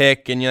round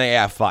pick and you're like,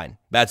 yeah, fine.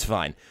 That's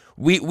fine.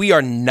 We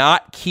are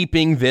not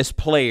keeping this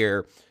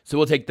player, so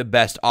we'll take the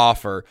best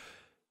offer.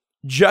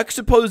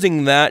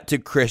 Juxtaposing that to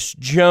Chris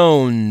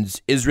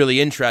Jones is really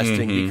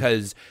interesting,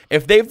 because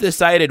if they've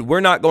decided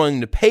we're not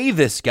going to pay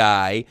this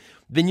guy,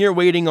 then you're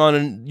waiting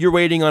on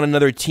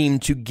another team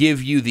to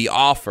give you the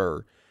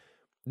offer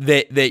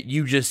that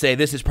you just say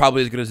this is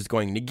probably as good as it's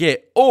going to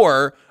get.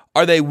 Or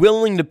are they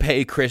willing to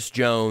pay Chris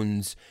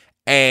Jones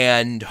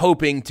and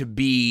hoping to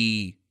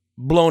be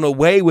blown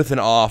away with an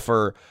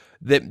offer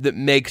that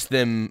makes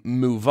them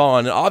move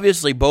on? And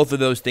obviously both of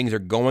those things are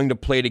going to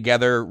play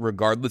together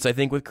regardless, I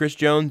think, with Chris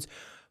Jones.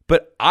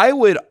 But I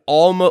would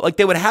almost,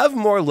 they would have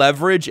more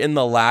leverage in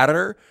the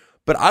latter,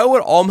 but I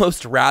would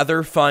almost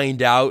rather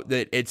find out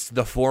that it's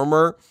the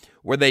former,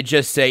 where they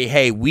just say,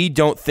 hey, we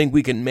don't think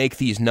we can make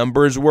these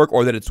numbers work,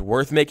 or that it's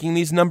worth making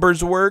these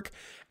numbers work,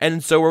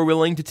 and so we're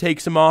willing to take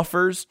some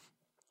offers.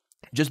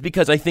 Just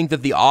because I think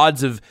that the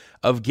odds of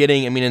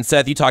getting, and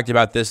Seth, you talked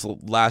about this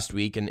last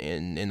week,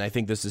 and I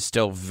think this is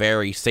still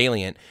very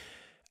salient.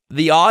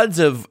 The odds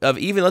of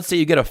even, let's say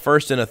you get a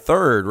first and a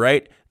third,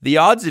 right? The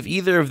odds of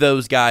either of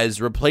those guys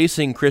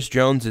replacing Chris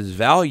Jones's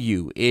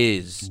value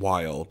is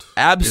wild.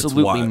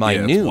 Absolutely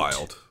minute. Yeah, it's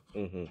wild.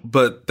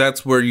 But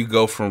that's where you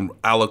go from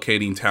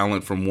allocating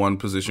talent from one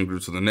position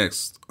group to the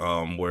next,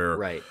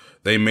 where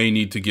they may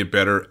need to get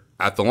better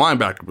at the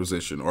linebacker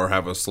position or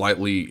have a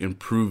slightly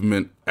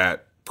improvement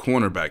at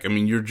cornerback.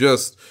 You're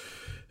just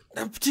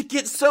to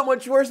get so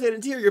much worse than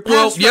interior pass.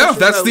 Well, yeah,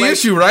 that's the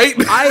issue, right?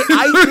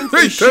 I think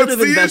they should have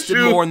invested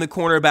more in the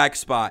cornerback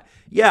spot.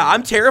 Yeah,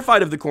 I'm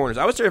terrified of the corners.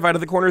 I was terrified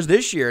of the corners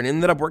this year and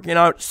ended up working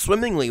out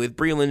swimmingly with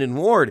Breeland and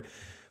Ward.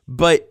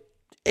 But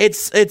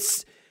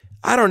it's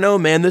I don't know,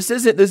 man. This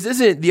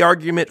isn't the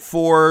argument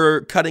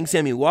for cutting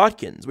Sammy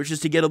Watkins, which is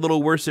to get a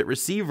little worse at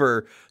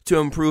receiver to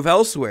improve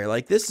elsewhere.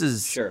 Like, this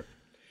is sure.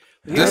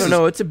 I don't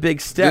know. It's a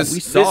big step. We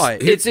saw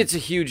it. It's a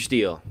huge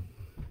deal.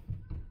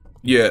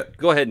 Yeah.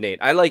 Go ahead, Nate.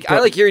 I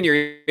like hearing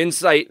your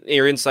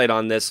insight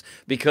on this,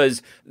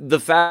 because the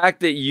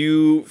fact that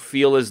you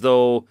feel as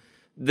though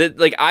that,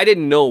 like, I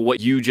didn't know what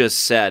you just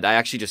said. I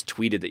actually just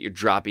tweeted that you're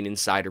dropping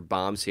insider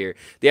bombs here.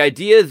 The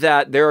idea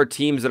that there are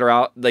teams that are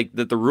out, like,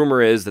 that the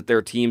rumor is that there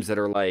are teams that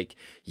are like,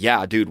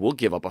 yeah, dude, we'll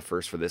give up a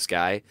first for this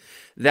guy.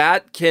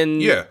 That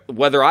can,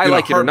 whether I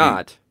like it or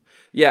not.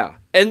 Yeah.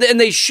 And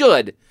they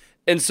should.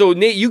 And so,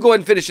 Nate, you go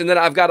ahead and finish, and then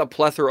I've got a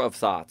plethora of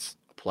thoughts.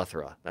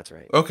 Plethora. That's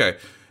right. Okay.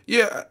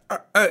 Yeah,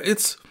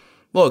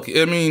 look,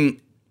 I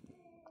mean,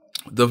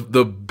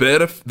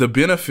 the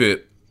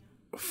benefit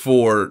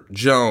for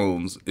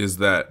Jones is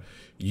that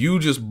you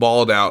just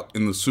balled out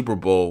in the Super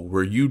Bowl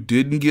where you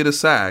didn't get a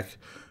sack,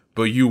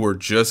 but you were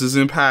just as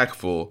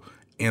impactful,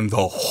 and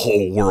the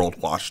whole world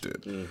watched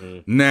it. Mm-hmm.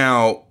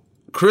 Now,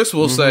 Chris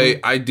will say,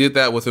 I did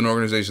that with an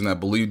organization that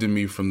believed in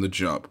me from the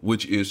jump,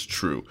 which is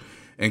true.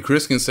 And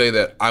Chris can say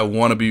that I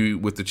want to be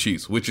with the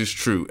Chiefs, which is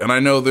true. And I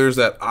know there's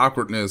that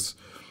awkwardness.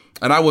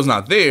 And I was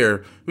not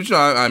there, but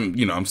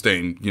I'm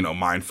staying,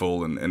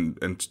 mindful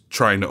and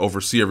trying to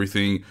oversee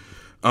everything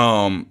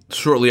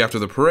shortly after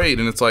the parade.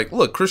 And it's like,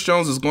 look, Chris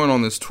Jones is going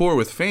on this tour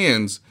with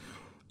fans,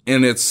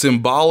 and it's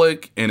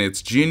symbolic and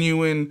it's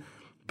genuine.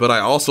 But I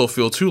also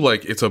feel too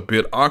like it's a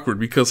bit awkward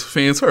because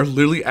fans are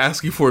literally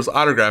asking for his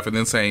autograph and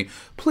then saying,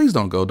 "Please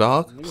don't go,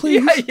 dog.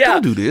 Please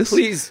don't do this.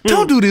 Please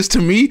don't do this to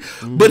me."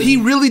 But he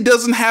really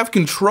doesn't have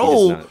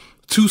control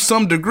to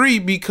some degree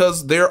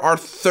because there are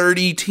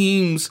 30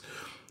 teams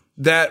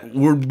that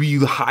would be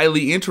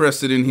highly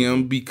interested in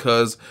him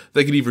because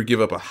they could either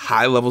give up a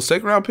high-level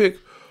second-round pick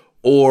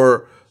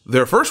or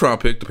their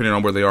first-round pick, depending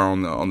on where they are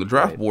on the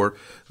draft board.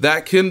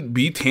 That can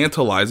be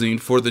tantalizing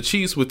for the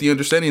Chiefs, with the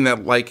understanding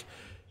that, like,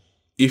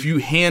 if you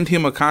hand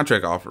him a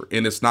contract offer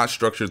and it's not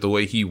structured the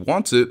way he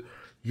wants it,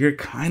 you're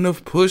kind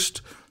of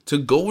pushed to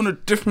go in a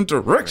different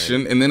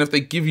direction. Right. And then if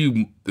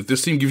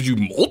this team gives you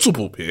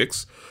multiple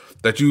picks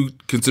that you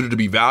consider to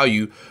be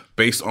value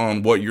based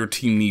on what your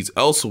team needs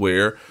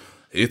elsewhere,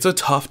 it's a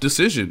tough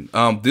decision.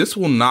 This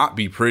will not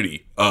be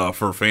pretty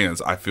for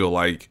fans, I feel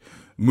like,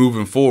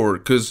 moving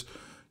forward, because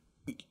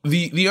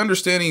the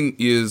understanding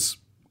is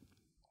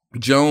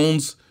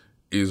Jones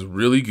is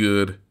really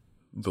good.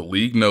 The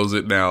league knows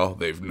it now.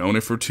 They've known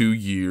it for 2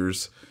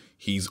 years.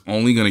 He's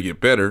only going to get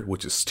better,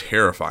 which is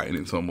terrifying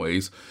in some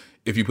ways,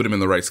 if you put him in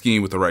the right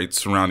scheme with the right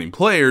surrounding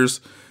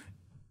players.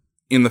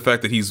 In the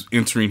fact that he's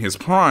entering his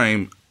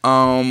prime,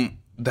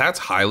 that's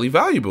highly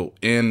valuable.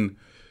 And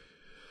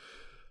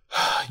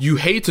you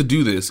hate to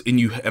do this,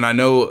 and I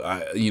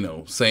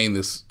know, saying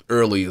this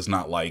early is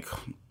not like,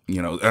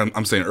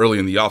 I'm saying early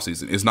in the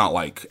offseason, it's not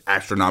like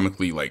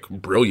astronomically like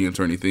brilliant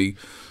or anything,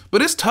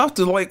 but it's tough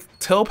to like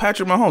tell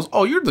Patrick Mahomes,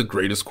 oh, you're the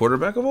greatest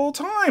quarterback of all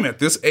time at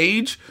this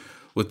age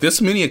with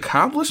this many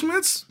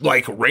accomplishments,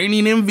 like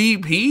reigning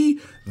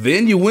MVP,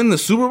 then you win the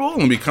Super Bowl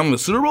and become the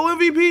Super Bowl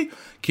MVP.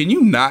 Can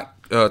you not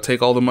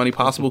take all the money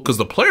possible? Because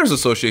the Players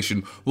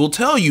Association will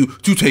tell you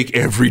to take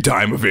every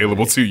dime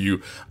available to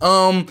you.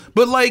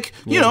 But like,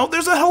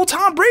 there's a whole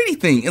Tom Brady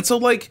thing. And so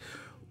like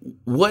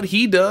what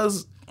he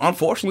does,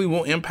 unfortunately,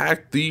 will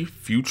impact the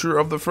future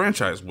of the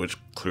franchise, which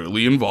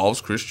clearly involves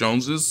Chris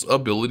Jones's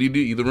ability to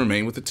either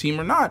remain with the team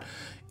or not.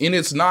 And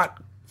it's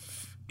not,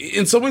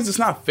 in some ways, it's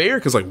not fair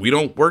because like we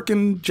don't work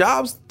in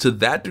jobs to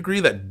that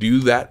degree that do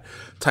that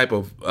type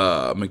of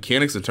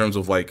mechanics in terms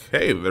of like,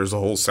 hey, there's a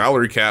whole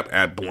salary cap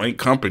at blank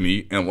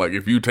company, and like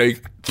if you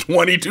take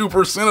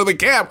 22% of the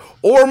cap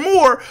or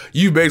more,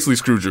 you basically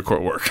screwed your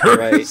court worker.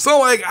 Right. So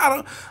like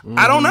I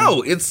don't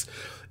know.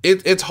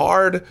 It's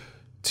hard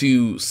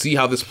to see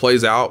how this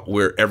plays out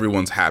where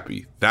everyone's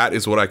happy. That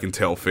is what I can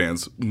tell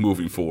fans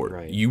moving forward.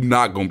 Right. You're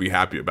not going to be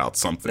happy about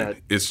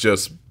something. It's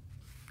just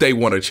they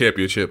won a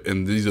championship,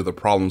 and these are the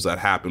problems that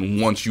happen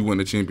once you win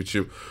a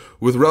championship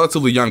with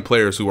relatively young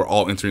players who are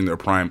all entering their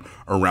prime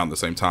around the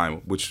same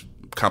time, which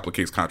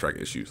complicates contract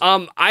issues.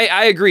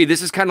 I agree.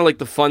 This is kind of like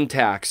the fun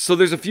tax. So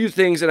there's a few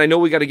things, and I know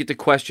we got to get to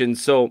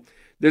questions. So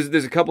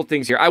there's a couple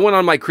things here. I went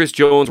on my Chris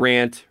Jones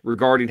rant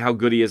regarding how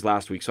good he is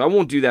last week, so I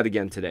won't do that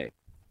again today.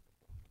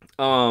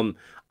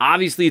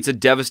 Obviously, it's a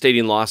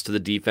devastating loss to the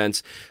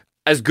defense.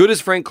 As good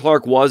as Frank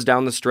Clark was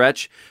down the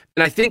stretch,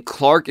 and I think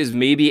Clark is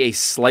maybe a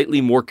slightly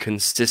more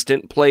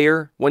consistent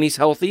player when he's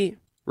healthy,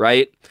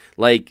 right?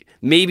 Like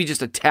maybe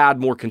just a tad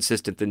more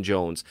consistent than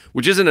Jones,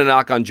 which isn't a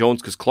knock on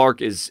Jones because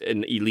Clark is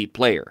an elite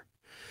player.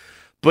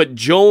 But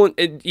Jones,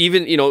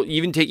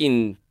 even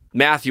taking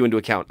Matthew into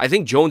account, I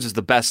think Jones is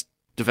the best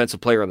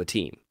defensive player on the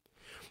team.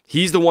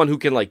 He's the one who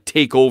can like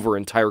take over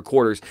entire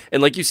quarters.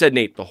 And like you said,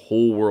 Nate, the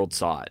whole world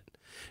saw it.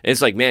 And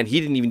it's like, man,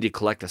 he didn't even need to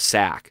collect a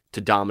sack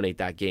to dominate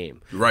that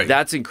game. Right.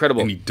 That's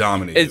incredible. And he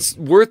dominated. It's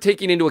worth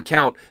taking into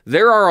account.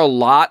 There are a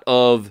lot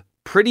of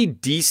pretty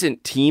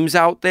decent teams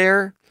out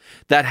there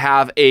that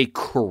have a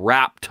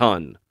crap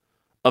ton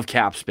of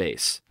cap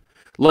space.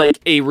 Like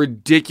a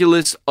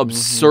ridiculous,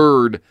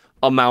 absurd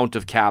amount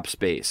of cap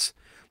space.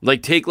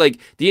 Take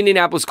the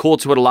Indianapolis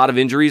Colts, who had a lot of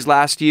injuries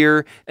last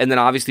year, and then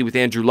obviously with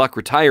Andrew Luck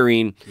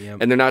retiring,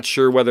 and they're not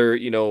sure whether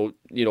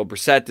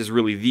Brissett is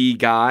really the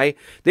guy.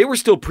 They were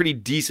still pretty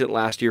decent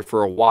last year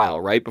for a while,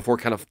 right? Before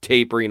kind of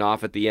tapering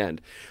off at the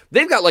end.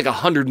 They've got like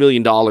 $100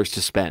 million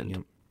to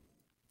spend,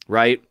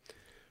 right?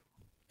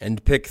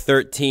 And pick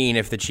 13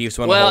 if the Chiefs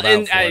want to hold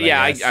out for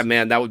it,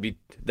 man, that would be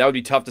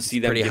tough to see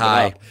them pretty give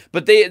high. it up.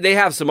 But they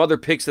have some other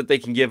picks that they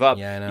can give up.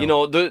 Yeah, I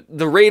know.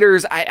 The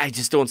Raiders, I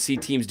just don't see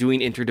teams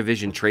doing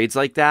interdivision trades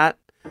like that.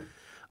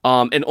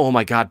 And oh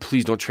my God,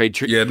 please don't trade.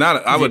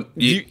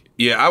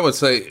 I would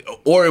say,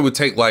 or it would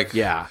take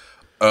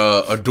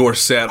a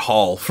Dorsett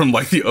Hall from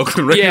the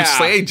Oakland Raiders. Yeah.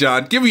 Say, hey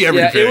John, give me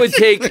every pick. It would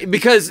take,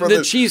 because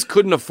the Chiefs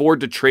couldn't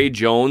afford to trade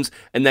Jones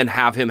and then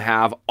have him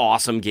have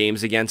awesome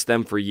games against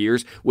them for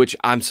years, which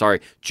I'm sorry,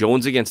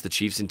 Jones against the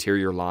Chiefs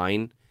interior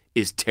line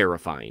is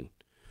terrifying.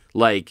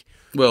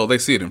 Well, they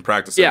see it in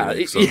practice. Every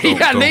week, so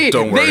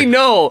don't worry.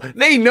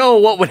 They know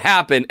what would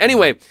happen.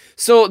 Anyway,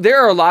 so there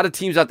are a lot of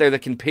teams out there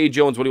that can pay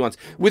Jones what he wants.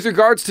 With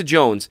regards to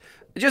Jones,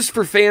 just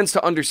for fans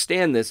to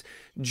understand this,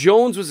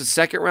 Jones was a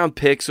second-round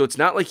pick, so it's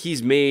not like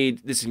he's made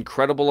this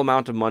incredible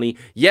amount of money.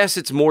 Yes,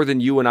 it's more than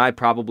you and I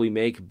probably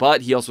make,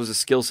 but he also has a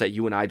skill set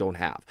you and I don't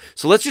have.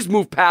 So let's just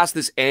move past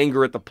this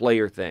anger at the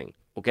player thing,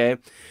 okay?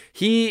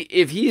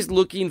 If he's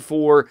looking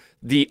for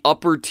the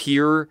upper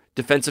tier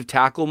defensive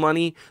tackle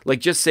money,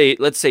 let's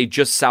say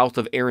just south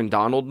of Aaron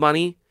Donald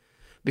money,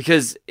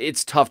 because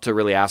it's tough to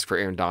really ask for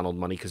Aaron Donald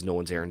money because no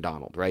one's Aaron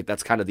Donald, right?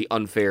 That's kind of the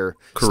unfair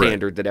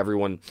standard that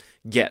everyone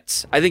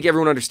gets. I think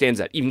everyone understands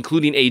that,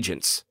 including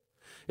agents.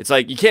 It's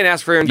you can't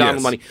ask for Aaron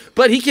Donald money,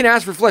 but he can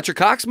ask for Fletcher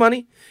Cox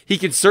money. He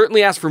can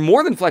certainly ask for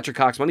more than Fletcher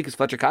Cox money because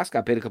Fletcher Cox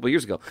got paid a couple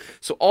years ago.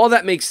 So all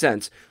that makes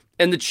sense.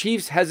 And the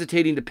Chiefs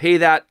hesitating to pay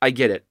that, I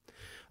get it.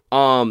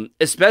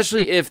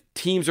 Especially if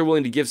teams are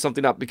willing to give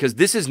something up, because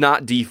this is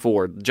not Dee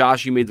Ford.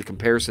 Josh, you made the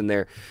comparison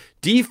there.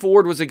 Dee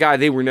Ford was a guy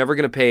they were never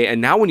going to pay, and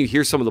now when you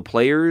hear some of the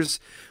players,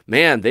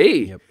 man,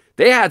 they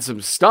had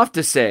some stuff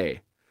to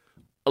say,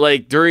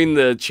 during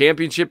the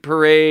championship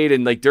parade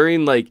and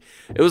during it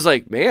was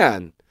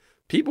man,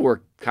 people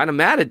were kind of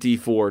mad at Dee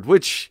Ford,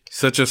 which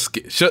such a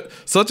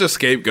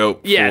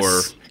scapegoat yes.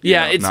 for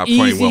it's not easy.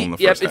 playing well in the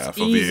first half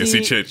easy. of the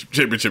AFC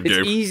Championship game.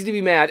 It's easy to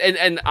be mad,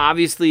 and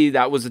obviously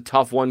that was a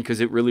tough one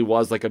because it really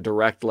was a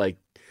direct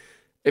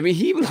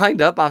he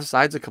lined up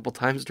offsides a couple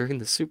times during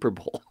the Super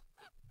Bowl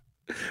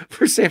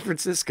for San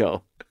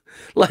Francisco.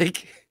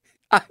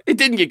 It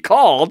didn't get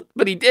called,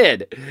 but he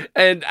did,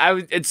 and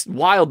it's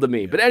wild to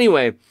me. But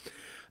anyway,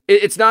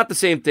 it's not the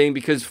same thing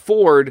because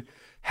Ford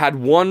had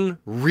one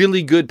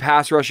really good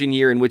pass rushing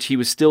year in which he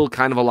was still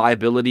kind of a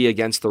liability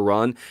against the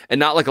run, and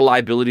not a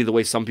liability the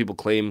way some people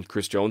claim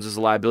Chris Jones is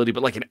a liability,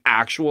 but an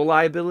actual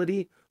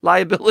liability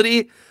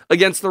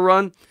against the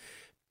run.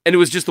 And it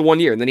was just the 1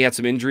 year, and then he had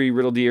some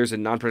injury-riddled years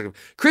and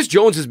non-productive. Chris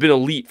Jones has been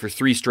elite for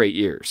 3 straight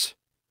years.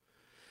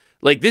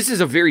 This is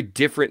a very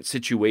different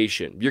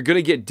situation. You're going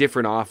to get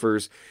different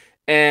offers,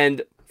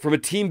 and from a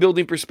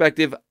team-building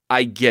perspective,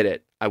 I get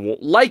it. I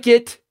won't like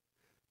it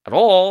at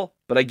all,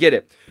 but I get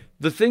it.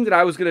 The thing that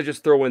I was going to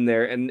just throw in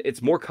there, and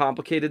it's more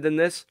complicated than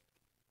this,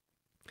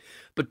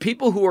 but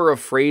people who are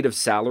afraid of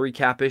salary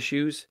cap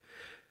issues,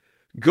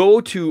 go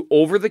to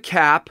Over the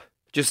Cap,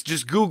 just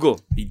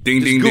Google.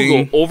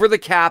 Google Over the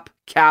Cap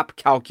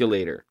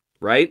calculator,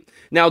 right?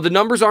 Now, the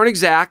numbers aren't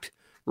exact,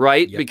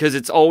 right? Yep. Because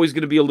it's always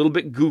going to be a little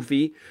bit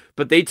goofy,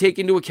 but they take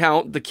into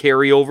account the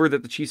carryover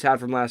that the Chiefs had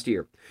from last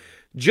year.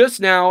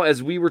 Just now,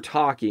 as we were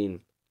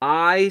talking,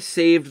 I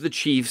saved the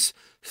Chiefs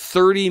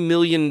 $30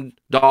 million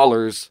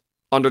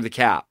under the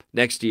cap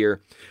next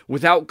year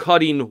without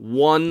cutting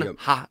one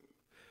hot.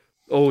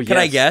 Oh, yes. Can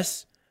I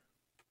guess?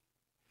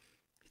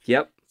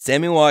 Yep.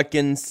 Sammy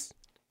Watkins.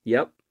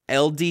 Yep.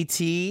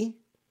 LDT.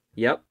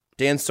 Yep.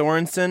 Dan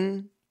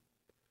Sorensen.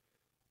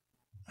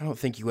 I don't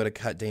think you would have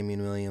cut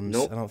Damian Williams.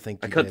 Nope. I don't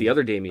think I cut the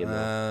other Damian.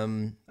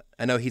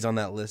 I know he's on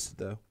that list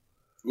though.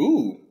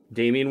 Ooh.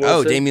 Damian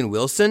Wilson. Oh, Damian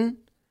Wilson?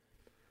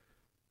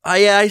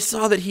 Yeah, I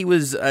saw that he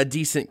was a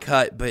decent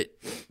cut, but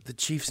the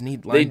Chiefs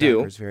need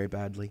linebackers very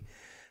badly.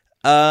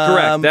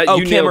 Correct.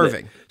 Cam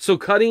Irving. So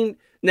cutting.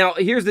 Now,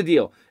 here's the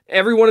deal.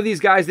 Every one of these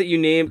guys that you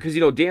name, because,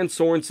 Dan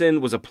Sorensen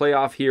was a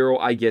playoff hero.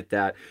 I get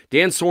that.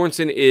 Dan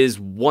Sorensen is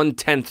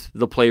 1/10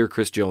 the player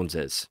Chris Jones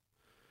is.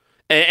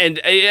 And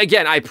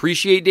again, I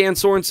appreciate Dan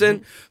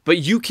Sorensen, but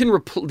you can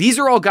these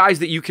are all guys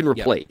that you can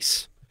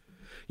replace. Yep.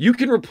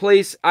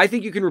 I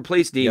think you can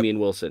replace Damian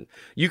Wilson.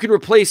 You can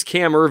replace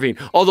Cam Irving,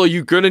 although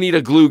you're going to need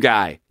a glue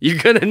guy. You're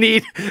going to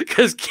need,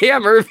 because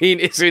Cam Irving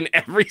is in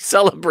every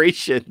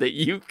celebration that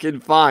you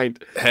can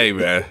find. Hey,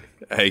 man.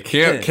 Hey,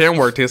 Cam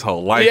worked his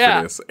whole life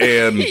for this.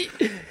 And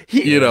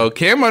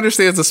Cam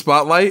understands the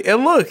spotlight.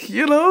 And look,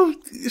 shout out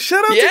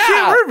to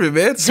Cam Irvin,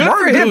 man.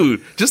 Smart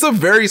dude. Just a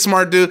very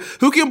smart dude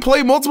who can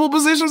play multiple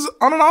positions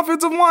on an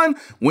offensive line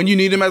when you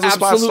need him as a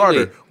spot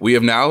starter. We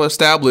have now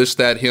established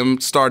that him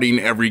starting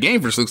every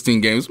game for 16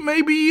 games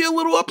may be a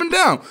little up and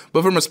down.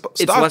 But from a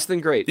it's less than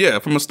great. Yeah,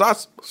 from a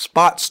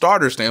spot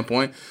starter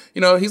standpoint,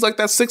 he's like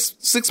that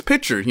six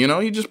pitcher.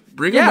 You just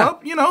bring him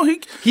up.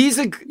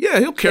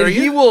 He'll carry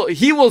it.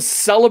 He will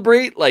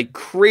celebrate like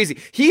crazy.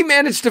 He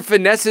managed to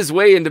finesse his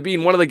way into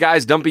being one of the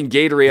guys dumping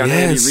Gatorade on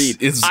Andy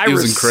Reid. I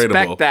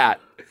respect that.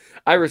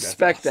 I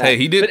respect that. Hey,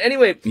 he did. But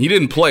anyway, he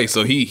didn't play,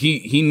 so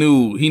he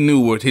knew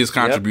what his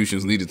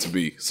contributions needed to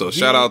be. So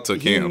shout out to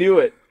Cam. He knew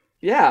it.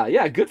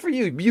 Yeah, good for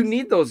you. You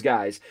need those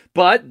guys.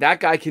 But that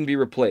guy can be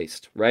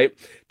replaced, right?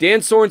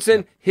 Dan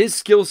Sorensen, his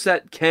skill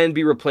set can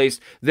be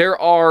replaced. There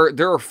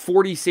are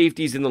 40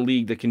 safeties in the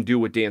league that can do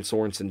what Dan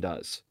Sorensen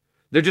does.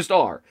 There just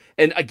are.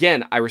 And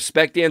again, I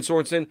respect Dan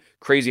Sorensen,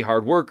 crazy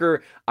hard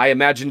worker. I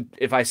imagine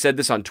if I said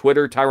this on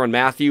Twitter, Tyrann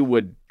Mathieu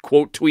would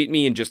quote tweet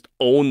me and just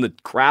own the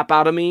crap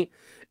out of me.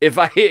 If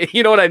I,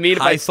 you know what I mean?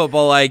 High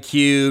football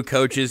IQ,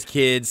 coach's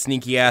kid,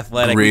 sneaky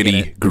athletic.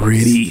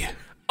 Gritty.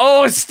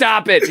 Oh,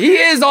 stop it. He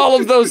is all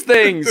of those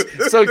things.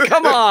 So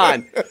come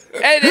on.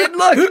 And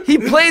look, he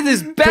played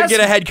his best. Could get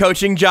a head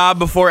coaching job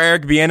before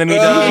Eric Bieniemy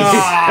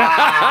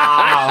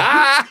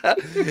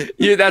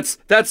does.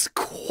 That's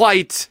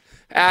quite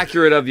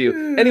accurate of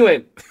you.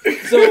 Anyway,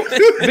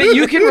 but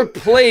you can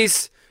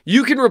replace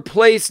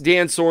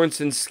Dan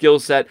Sorensen's skill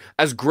set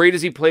as great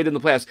as he played in the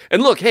playoffs.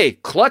 And look, hey,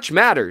 clutch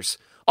matters.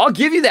 I'll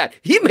give you that.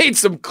 He made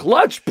some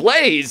clutch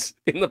plays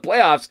in the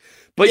playoffs.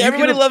 But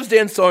everybody loves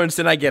Dan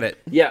Sorensen. I get it.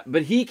 Yeah,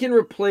 but he can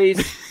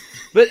replace.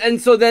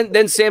 So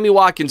then Sammy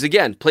Watkins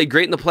again played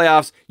great in the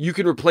playoffs. You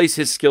can replace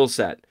his skill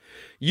set.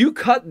 You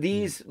cut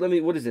these.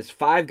 What is this?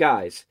 5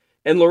 guys.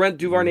 And Laurent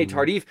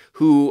Duvernay-Tardif,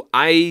 who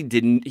he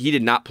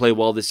did not play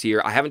well this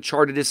year. I haven't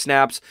charted his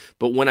snaps,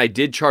 but when I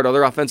did chart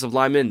other offensive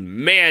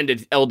linemen, man,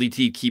 did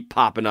LDT keep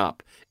popping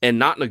up, and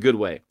not in a good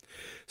way.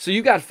 So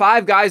you got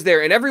 5 guys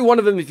there, and every one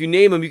of them, if you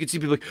name them, you can see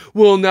people like,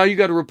 well, now you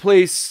got to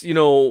replace,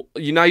 now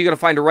you got to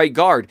find a right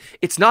guard.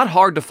 It's not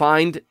hard to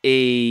find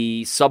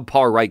a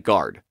subpar right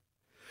guard.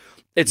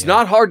 It's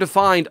not hard to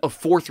find a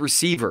 4th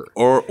receiver.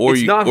 Or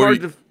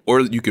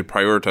you could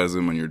prioritize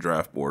them on your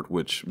draft board,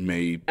 which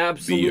may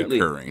be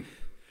occurring.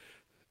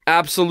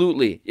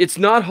 Absolutely. It's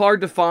not hard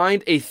to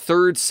find a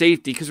 3rd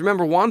safety because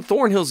remember, Juan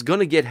Thornhill's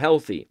going to get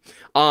healthy.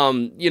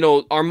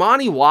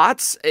 Armani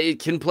Watts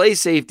can play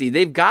safety.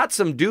 They've got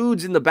some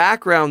dudes in the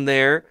background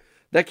there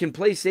that can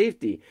play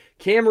safety.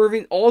 Cam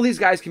Irving, all these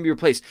guys can be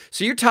replaced.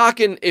 So you're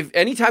talking, if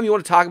anytime you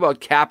want to talk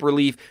about cap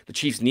relief, the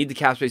Chiefs need the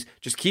cap space,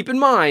 just keep in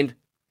mind,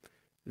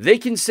 they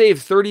can save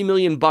 $30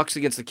 million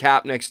against the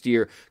cap next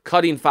year,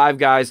 cutting 5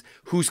 guys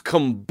whose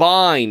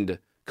combined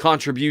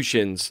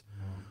contributions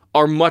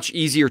are much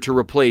easier to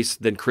replace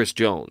than Chris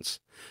Jones.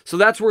 So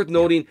that's worth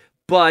noting.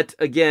 But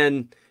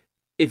again,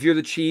 if you're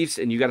the Chiefs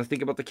and you got to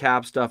think about the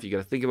cap stuff, you got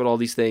to think about all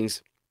these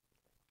things,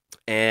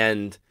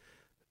 and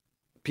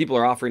people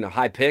are offering a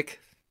high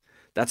pick,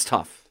 that's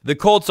tough. The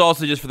Colts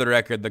also, just for the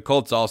record,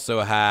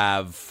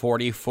 have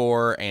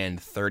 44 and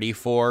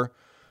 34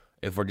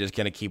 if we're just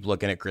going to keep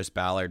looking at Chris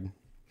Ballard.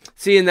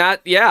 Seeing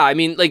that, I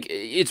mean, like,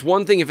 it's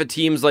one thing if a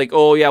team's like,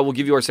 oh, yeah, we'll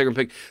give you our 2nd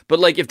pick. But,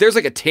 like, if there's,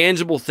 like, a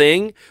tangible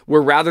thing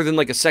where rather than,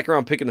 like, a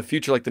 2nd-round pick in the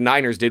future like the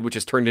Niners did, which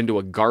has turned into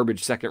a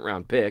garbage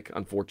 2nd-round pick,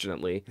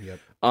 unfortunately. Yep.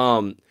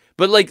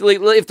 But, like,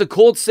 if the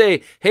Colts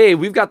say, hey,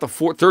 we've got the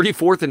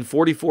 34th and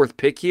 44th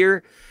pick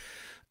here,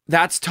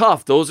 that's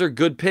tough. Those are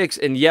good picks.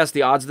 And, yes,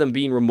 the odds of them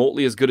being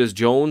remotely as good as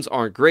Jones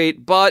aren't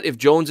great. But if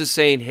Jones is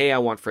saying, hey, I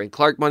want Frank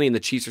Clark money, and the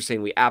Chiefs are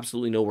saying, we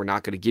absolutely know we're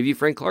not going to give you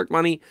Frank Clark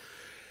money,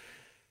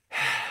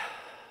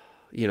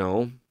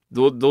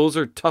 those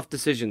are tough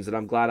decisions that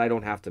I'm glad I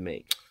don't have to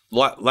make.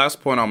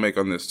 Last point I'll make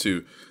on this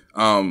too,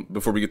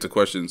 before we get to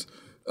questions.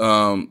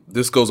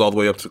 This goes all the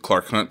way up to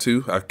Clark Hunt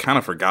too. I kind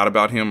of forgot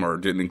about him or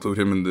didn't include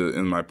him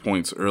in my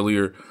points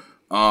earlier.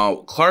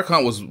 Clark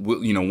Hunt was,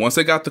 once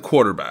they got the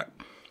quarterback,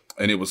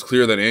 and it was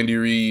clear that Andy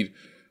Reid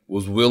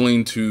was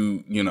willing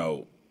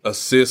to,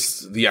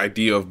 assist the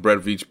idea of Brett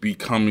Veach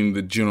becoming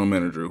the general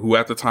manager, who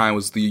at the time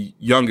was the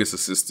youngest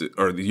assistant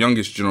or the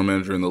youngest general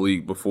manager in the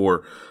league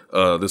before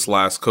this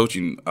last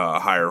coaching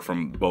hire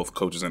from both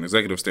coaches and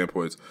executive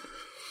standpoints.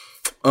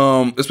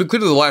 It's been clear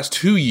that the last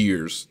 2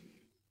 years,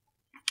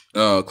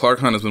 Clark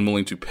Hunt has been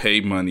willing to pay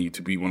money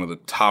to be one of the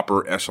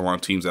topper echelon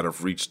teams that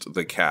have reached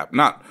the cap.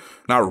 Not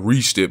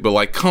reached it, but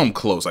like come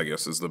close, I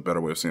guess is the better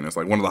way of saying it. It's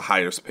like one of the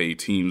highest paid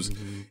teams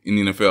in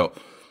the NFL.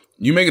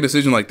 You make a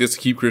decision like this to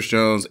keep Chris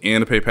Jones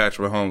and to pay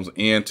Patrick Mahomes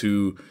and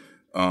to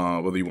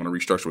whether you want to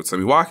restructure with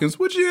Sammy Watkins,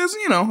 which is,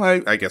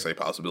 I guess a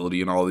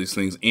possibility in all these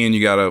things. And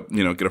you gotta,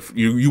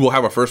 you will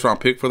have a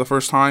 1st-round pick for the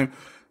first time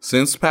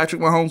since Patrick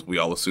Mahomes. We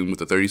all assume with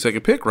the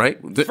 32nd pick, right?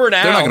 For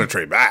now. They're not going to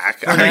trade back.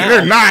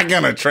 They're not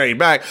going to trade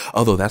back.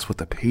 Although that's what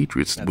the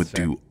Patriots would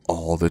do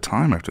all the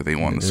time after they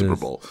won the Super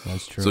Bowl.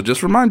 That's true. So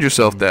just remind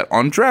yourself that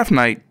on draft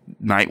night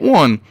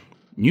 1,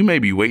 you may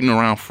be waiting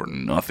around for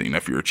nothing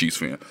if you're a Chiefs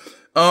fan.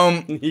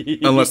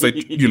 Unless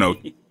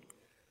they,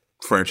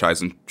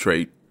 franchise and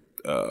trade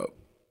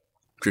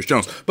Chris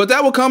Jones. But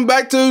that will come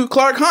back to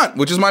Clark Hunt,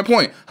 which is my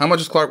point. How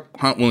much is Clark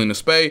Hunt willing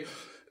to pay?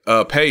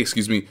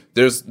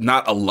 There's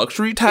not a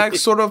luxury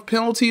tax sort of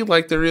penalty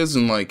like there is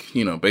in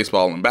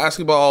baseball and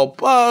basketball,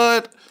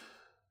 but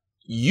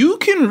you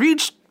can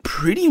reach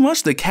pretty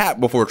much the cap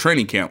before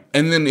training camp.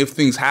 And then if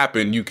things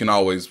happen, you can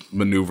always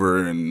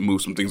maneuver and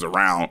move some things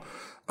around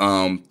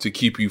to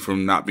keep you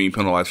from not being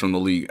penalized from the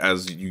league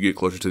as you get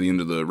closer to the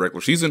end of the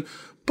regular season.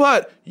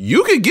 But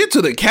you could get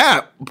to the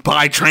cap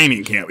by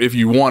training camp if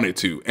you wanted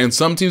to. And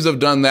some teams have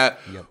done that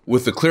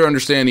with the clear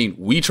understanding,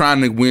 we trying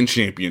to win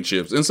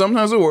championships. And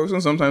sometimes it works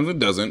and sometimes it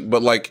doesn't.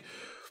 But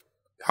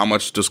how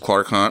much does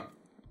Clark Hunt,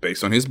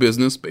 based on his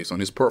business, based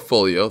on his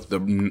portfolio,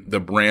 the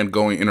brand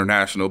going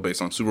international,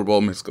 based on Super Bowl,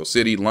 Mexico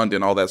City,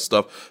 London, all that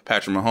stuff,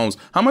 Patrick Mahomes,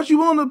 how much you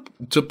willing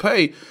to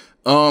pay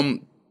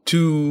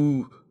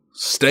to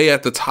stay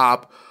at the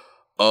top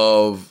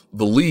of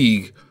the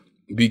league?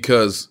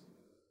 Because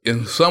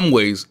in some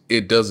ways,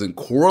 it doesn't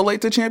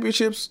correlate to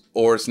championships,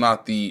 or it's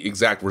not the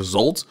exact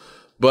results.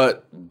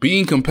 But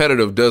being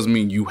competitive does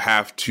mean you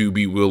have to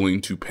be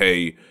willing to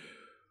pay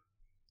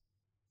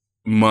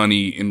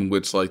money in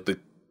which the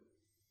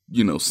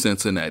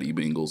Cincinnati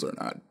Bengals are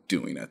not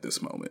doing at this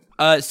moment.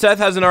 Seth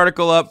has an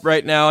article up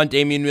right now on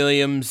Damian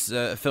Williams,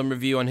 film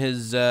review on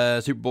his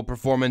Super Bowl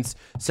performance.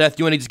 Seth,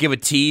 do you want to just give a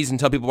tease and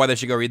tell people why they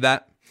should go read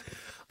that?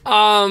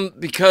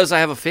 Because I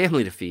have a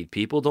family to feed.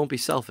 People, don't be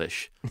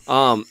selfish.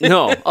 No.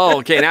 Oh,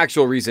 okay. An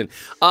actual reason.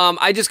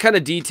 I just kind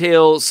of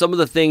detail some of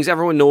the things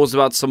everyone knows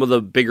about, some of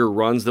the bigger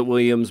runs that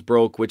Williams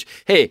broke, which,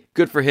 hey,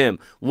 good for him.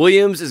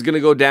 Williams is going to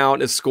go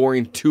down as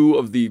scoring two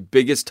of the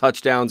biggest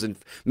touchdowns and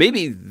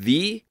maybe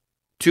the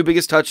two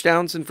biggest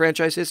touchdowns in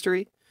franchise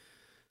history.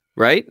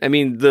 Right? I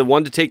mean, the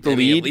one to take the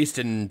lead. At least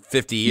in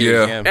 50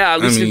 years. Yeah, at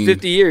least in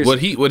 50 years. What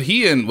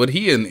he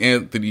and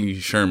Anthony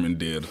Sherman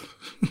did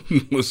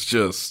was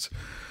just...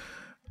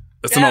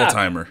 It's an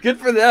all-timer. Good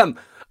for them.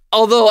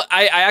 Although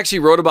I actually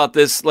wrote about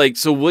this,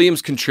 so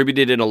Williams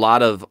contributed in a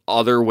lot of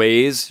other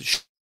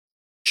ways,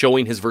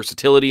 showing his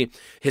versatility,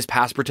 his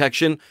pass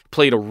protection,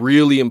 played a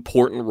really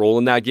important role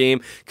in that game.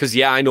 Because,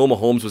 I know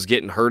Mahomes was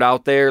getting hurt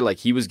out there,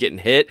 he was getting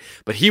hit,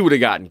 but he would have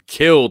gotten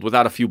killed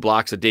without a few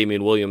blocks that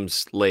Damian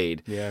Williams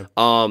laid. Yeah.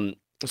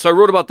 So I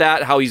wrote about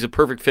that, how he's a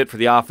perfect fit for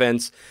the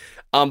offense.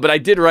 But I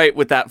did write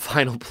with that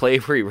final play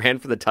where he ran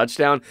for the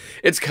touchdown.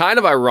 It's kind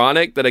of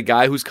ironic that a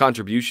guy whose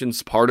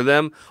contributions, part of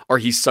them, are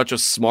he's such a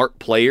smart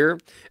player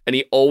and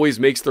he always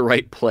makes the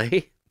right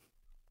play.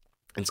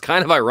 It's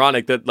kind of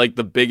ironic that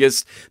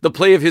the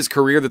play of his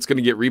career that's going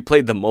to get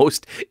replayed the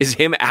most is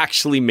him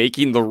actually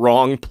making the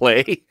wrong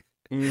play.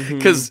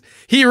 Because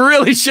he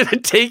really should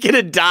have taken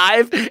a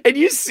dive, and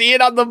you see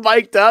it on the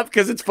mic'd up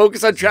because it's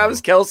focused on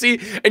Travis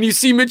Kelce, and you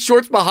see Mitch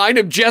Schwartz behind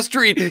him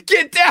gesturing,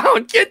 get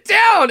down.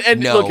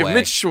 And look,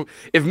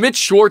 if Mitch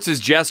Schwartz is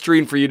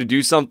gesturing for you to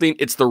do something,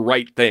 it's the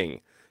right thing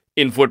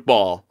in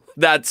football.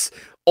 That's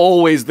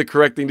always the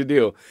correct thing to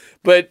do.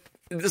 But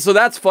so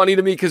that's funny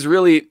to me because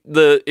really,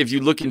 if you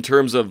look in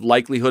terms of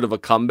likelihood of a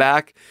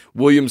comeback,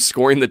 Williams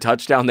scoring the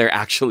touchdown there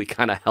actually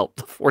kind of helped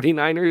the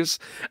 49ers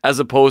as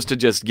opposed to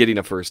just getting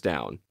a first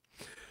down.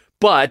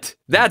 But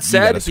that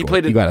said, he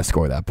played. You got to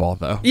score that ball,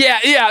 though.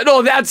 Yeah.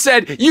 No, that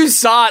said, you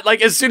saw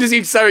it. As soon as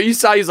he saw it,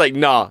 he's like,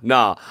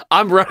 nah,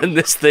 I'm running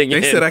this thing.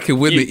 They said I could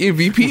win the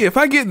MVP if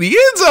I get in the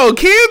end zone,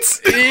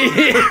 kids.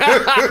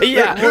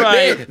 Yeah,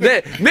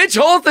 right. Mitch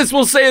Holthus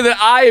will say that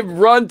I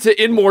run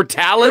to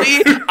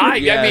immortality. I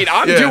mean,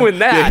 I'm doing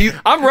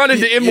that. I'm running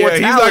to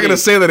immortality. He's not going to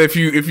say that if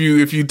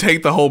you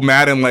take the whole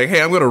Madden,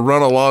 hey, I'm going to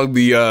run along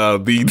the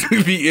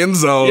end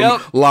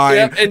zone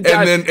line and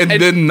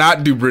then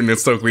not do Brendan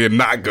Stokely and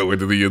not go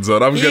into the end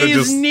zone. I'm gonna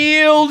just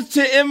kneeled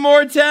to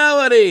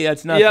immortality.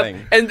 That's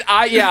nothing. Yep.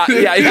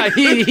 And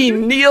he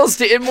kneels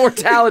to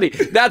immortality.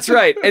 That's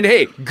right. And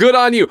hey, good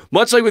on you.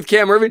 Much like with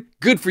Cam Irvin,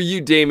 good for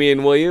you,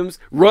 Damian Williams.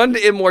 Run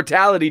to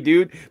immortality,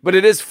 dude. But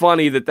it is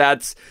funny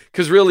that's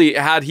because really,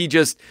 had he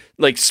just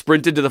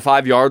sprinted to the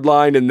 5-yard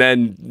line and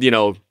then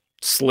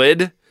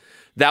slid,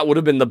 that would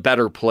have been the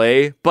better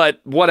play,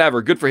 but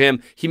whatever. Good for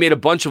him. He made a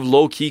bunch of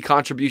low-key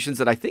contributions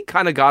that I think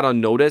kind of got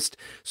unnoticed.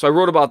 So I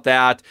wrote about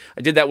that.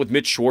 I did that with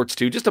Mitch Schwartz,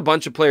 too. Just a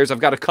bunch of players.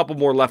 I've got a couple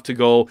more left to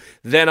go.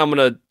 Then I'm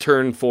going to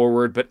turn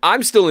forward, but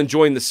I'm still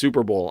enjoying the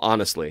Super Bowl,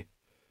 honestly.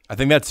 I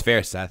think that's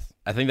fair, Seth.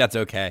 I think that's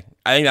okay.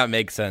 I think that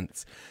makes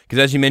sense. Because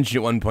as you mentioned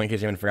at one point, in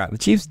case you haven't forgotten,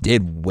 the Chiefs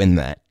did win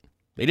that.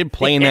 They did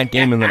play in that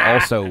game and then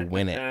also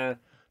win it,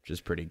 which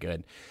is pretty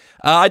good.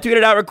 I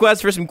tweeted out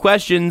requests for some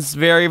questions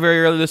very,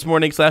 very early this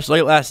morning /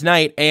 late last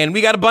night, and we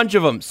got a bunch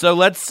of them. So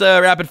let's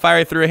rapid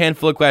fire through a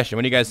handful of questions.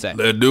 What do you guys say?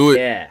 Let's do it.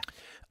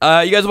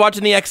 Yeah. You guys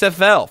watching the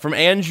XFL from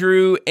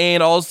Andrew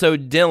and also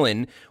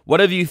Dylan.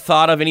 What have you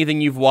thought of anything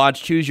you've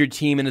watched? Who's your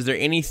team? And is there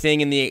anything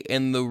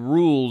in the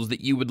rules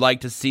that you would like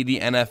to see the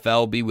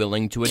NFL be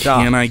willing to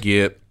adopt? Can I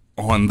get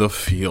on the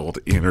field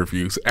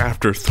interviews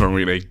after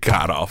throwing a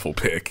god awful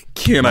pick.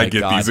 Can I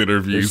get these They're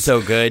interviews?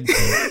 so good.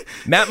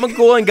 Matt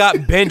McGowan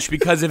got benched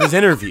because of his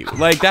interview.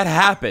 Like, that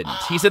happened.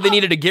 He said they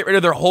needed to get rid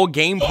of their whole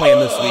game plan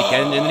this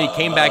weekend, and then he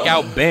came back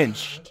out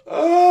benched.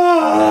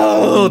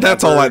 Oh,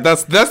 that's all.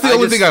 That's the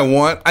only thing I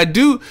want. I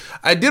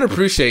did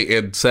appreciate,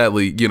 and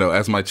sadly,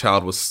 as my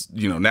child was,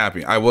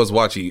 napping, I was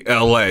watching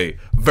LA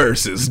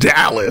versus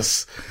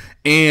Dallas,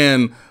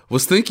 and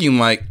was thinking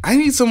like, I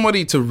need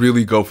somebody to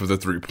really go for the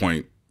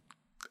 3-point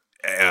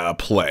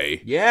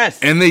play.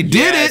 Yes. And they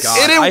did it.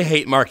 God, And I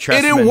hate Mark Trestman.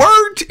 And it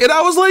worked. And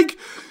I was like,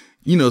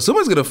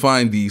 someone's going to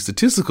find the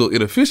statistical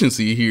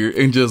inefficiency here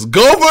and just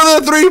go for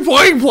the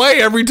 3-point play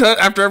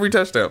after every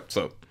touchdown.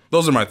 So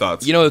those are my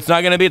thoughts. It's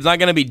not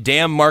gonna be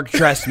damn Mark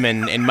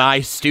Trestman and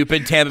my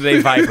stupid Tampa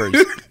Bay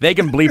Vipers. They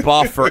can bleep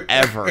off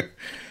forever.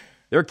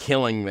 They're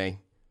killing me.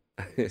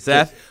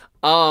 Seth?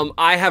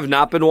 I have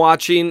not been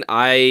watching.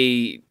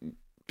 I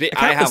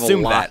have a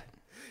lot. That.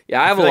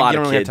 Yeah, I have a lot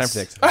of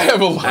kids. I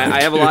have a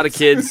lot of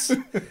kids.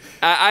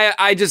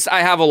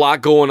 I have a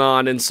lot going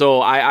on, and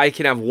so I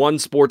can have one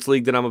sports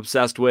league that I'm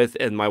obsessed with,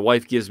 and my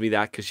wife gives me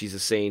that because she's a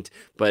saint.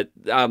 But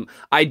I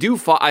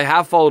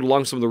have followed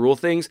along some of the rule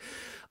things.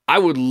 I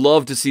would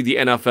love to see the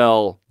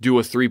NFL do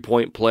a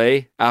 3-point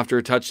play after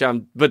a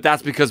touchdown, but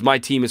that's because my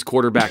team is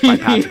quarterbacked by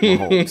Patrick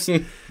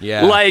Mahomes.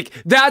 Yeah. Like,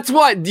 that's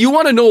what, do you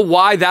want to know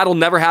why that'll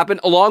never happen?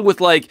 Along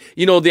with, like,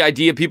 the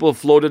idea people have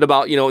floated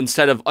about,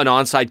 instead of an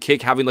onside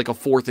kick, having like a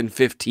 4th and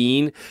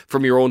 15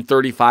 from your own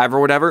 35 or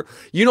whatever.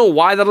 You know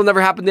why that'll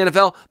never happen in the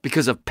NFL?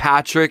 Because of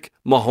Patrick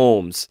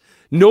Mahomes.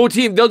 No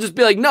team, they'll just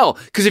be like, no,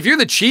 because if you're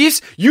the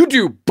Chiefs, you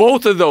do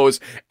both of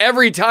those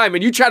every time,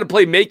 and you try to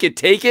play make it,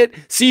 take it,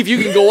 see if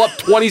you can go up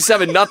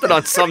 27-0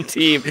 on some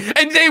team,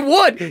 and they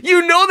would. They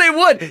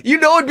would.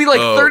 It'd be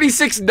like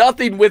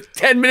 36-0 with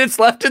 10 minutes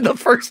left in the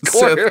first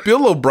quarter. Seth,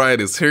 Bill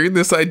O'Brien is hearing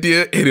this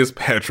idea. It is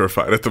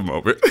petrified at the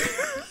moment.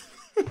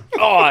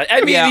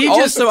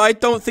 I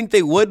don't think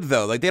they would,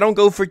 though. Like, they don't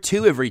go for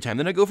 2 every time.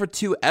 They don't go for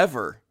 2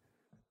 ever.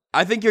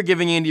 I think you're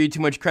giving Andy Reid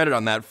too much credit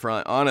on that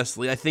front,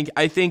 honestly. I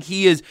think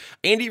he is...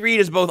 Andy Reid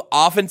is both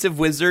offensive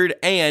wizard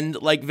and,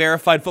 like,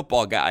 verified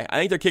football guy. I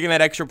think they're kicking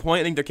that extra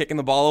point. I think they're kicking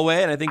the ball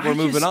away, and I think we're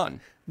moving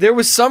on. There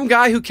was some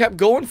guy who kept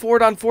going for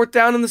it on 4th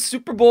down in the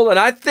Super Bowl, and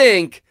I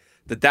think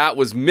that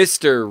was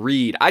Mr.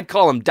 Reid. I'd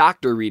call him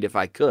Dr. Reid if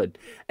I could.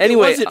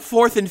 Anyway, was it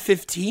 4th and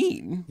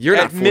 15? You're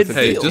not 4th and 15.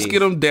 Hey, just get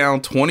them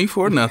down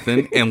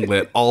 24-0 and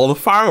let all the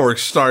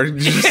fireworks start.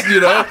 Just,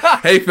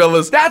 hey,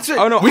 fellas. That's it.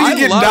 Oh, no, we can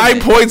get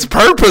 9 points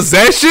per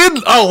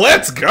possession. Oh,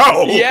 let's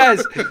go.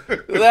 Yes.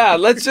 Yeah,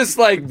 let's just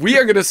we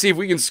are going to see if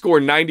we can score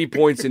 90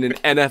 points in an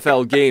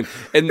NFL game.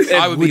 And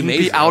it would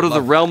be out of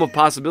the realm of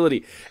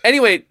possibility.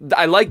 Anyway,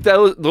 I like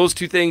those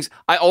 2 things.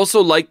 I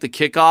also like the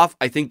kickoff.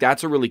 I think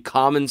that's a really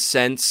common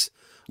sense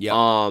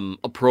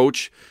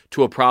approach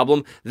to a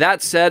problem.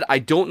 That said, I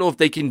don't know if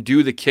they can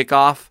do the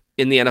kickoff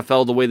in the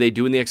NFL the way they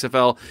do in the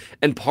XFL.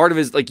 And part of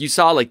it is, like, you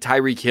saw like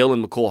Tyreek Hill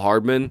and Mecole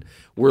Hardman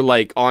were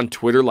like on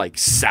Twitter like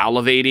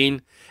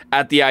salivating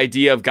at the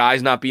idea of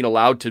guys not being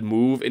allowed to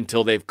move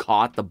until they've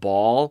caught the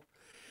ball.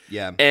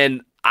 Yeah.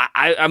 And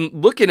I'm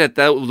looking at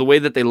the way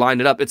that they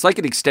line it up. It's like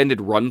an extended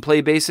run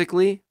play,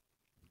 basically.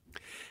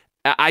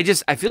 I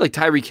feel like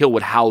Tyreek Hill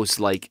would house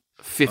like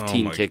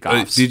 15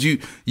 kickoffs. Did you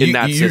in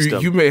that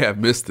system? You may have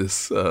missed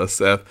this,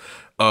 Seth.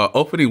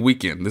 Opening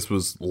weekend. This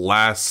was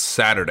last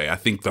Saturday. I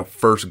think the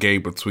first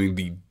game between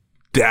the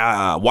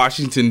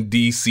Washington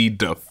D.C.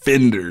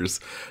 Defenders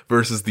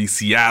versus the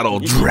Seattle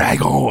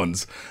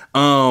Dragons.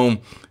 By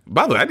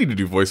the way, I need to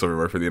do voiceover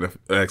work for the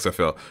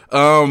XFL.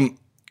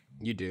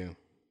 You do.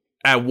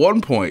 At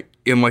one point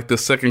in like the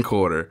second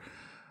quarter,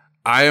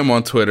 I am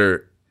on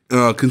Twitter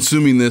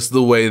consuming this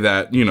the way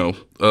that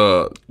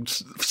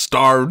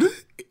starved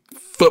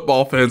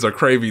football fans are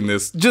craving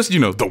this. Just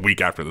the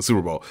week after the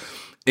Super Bowl,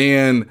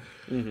 and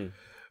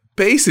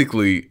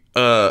basically.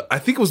 I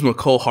think it was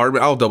Mecole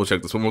Hardman. I'll double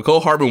check this one.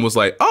 Mecole Hardman was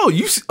like,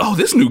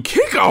 this new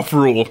kickoff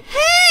rule.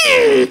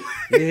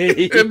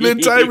 And then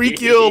Tyreek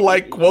Hill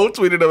quote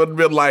tweeted him and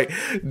been like,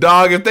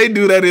 dog, if they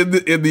do that in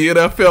the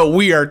NFL,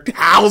 we are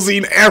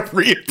housing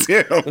every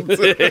attempt.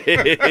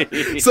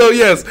 So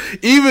yes,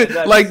 even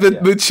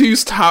the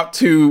Chiefs' top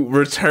 2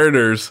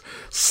 returners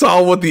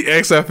saw what the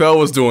XFL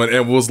was doing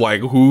and was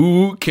like,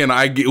 who can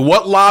I get?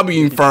 What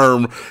lobbying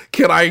firm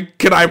can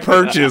I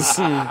purchase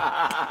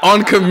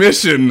on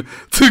commission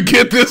to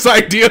get this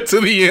idea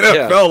to the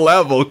NFL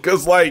level?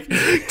 Because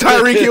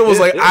Tyreek Hill was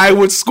like, I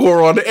would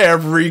score on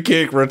every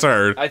kick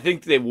return. I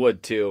think they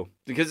would too,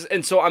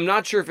 so I'm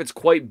not sure if it's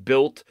quite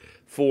built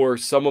for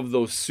some of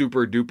those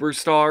super duper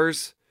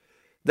stars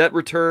that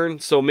return.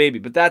 So maybe,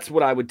 but that's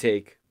what I would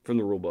take from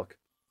the rule book.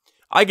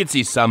 I could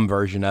see some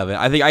version of it.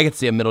 I think I could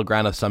see a middle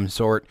ground of some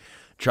sort,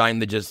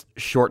 trying to just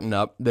shorten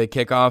up the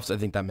kickoffs. I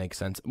think that makes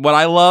sense. What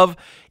I love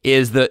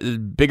is the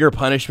bigger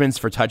punishments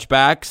for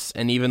touchbacks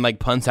and even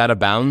punts out of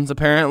bounds,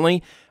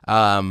 apparently.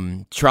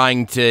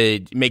 Trying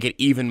to make it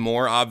even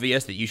more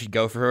obvious that you should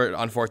go for it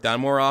on 4th down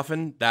more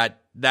often. That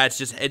That's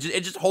just it's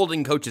just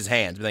holding coach's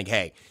hands. Be like,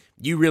 hey,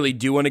 you really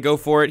do want to go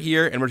for it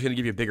here, and we're just going to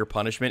give you a bigger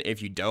punishment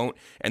if you don't,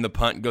 and the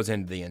punt goes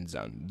into the end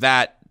zone.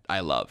 That I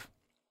love.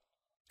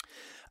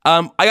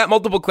 I got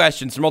multiple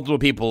questions from multiple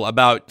people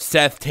about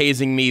Seth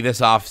tasing me this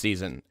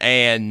offseason,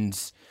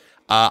 and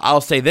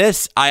I'll say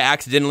this. I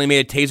accidentally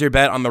made a taser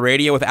bet on the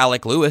radio with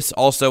Alec Lewis,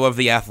 also of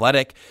The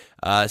Athletic,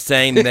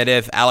 saying that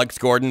if Alex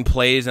Gordon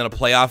plays in a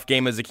playoff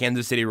game as a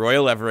Kansas City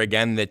Royal ever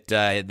again, that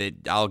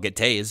I'll get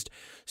tased.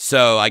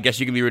 So I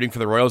guess you can be rooting for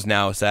the Royals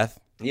now, Seth.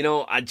 You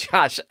know,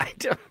 Josh,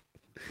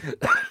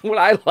 what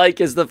I like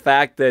is the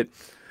fact that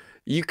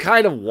you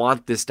kind of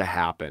want this to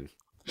happen.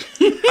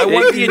 I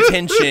want the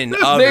attention of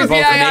both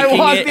making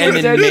it and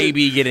then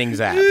maybe getting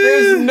zapped.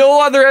 There's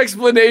no other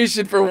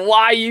explanation for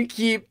why you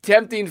keep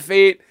tempting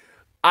fate.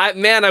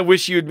 I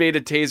wish you had made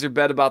a taser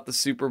bet about the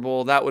Super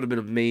Bowl. That would have been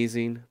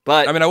amazing.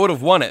 But I mean, I would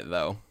have won it,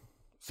 though.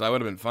 So that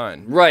would have been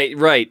fine.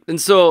 Right.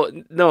 And so,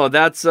 no,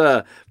 that's,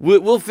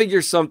 we'll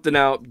figure something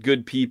out,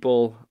 good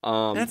people.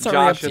 That's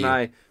Josh and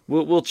I,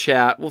 we'll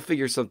chat. We'll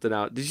figure something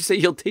out. Did you say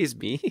you'll tase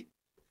me?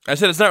 I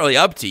said it's not really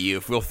up to you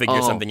if we'll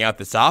figure something out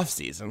this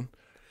offseason.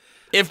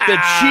 If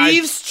the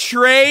Chiefs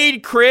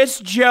trade Chris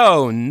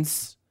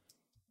Jones,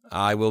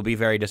 I will be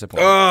very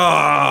disappointed.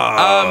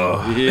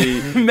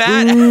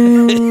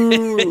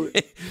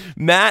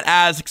 Matt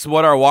asks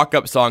what our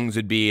walk-up songs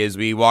would be as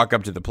we walk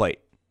up to the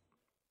plate.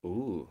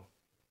 Ooh.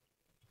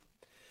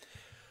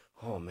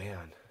 Oh,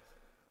 man.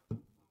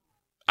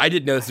 I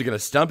didn't know this was going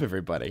to stump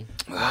everybody.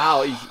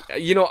 Wow.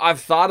 You know,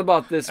 I've thought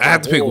about this. I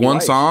have to pick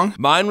one song.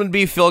 Mine would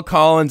be Phil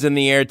Collins in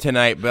the Air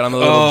Tonight, but on the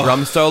little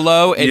drum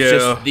solo, it's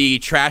just the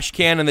trash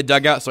can in the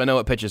dugout, so I know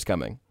what pitch is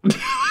coming.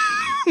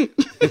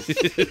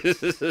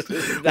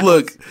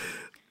 Look,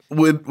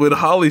 when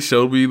Holly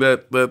showed me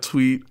that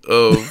tweet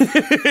of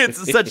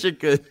it's such a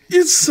good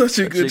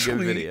tweet.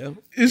 video.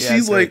 And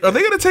she's like, "Are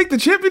they going to take the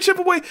championship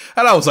away?"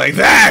 And I was like,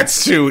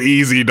 "That's too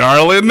easy,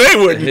 darling. They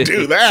wouldn't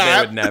do that.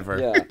 They would never."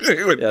 Yeah.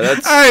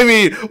 I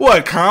mean,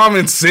 what,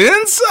 common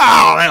sense?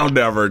 Oh, they'll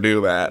never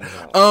do that.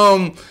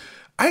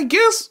 I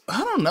guess I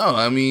don't know.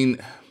 I mean,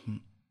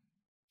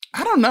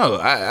 I don't know.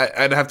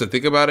 I'd have to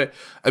think about it.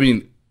 I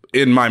mean,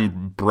 in my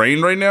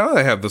brain right now,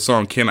 I have the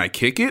song "Can I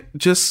Kick It"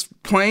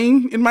 just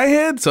playing in my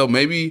head. So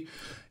maybe,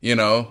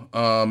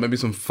 maybe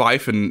some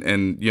Fife and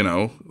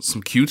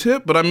some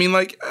Q-Tip. But I mean,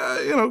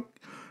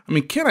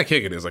 "Can I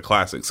Kick It" is a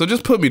classic. So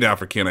just put me down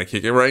for "Can I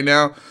Kick It" right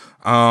now.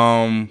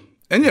 And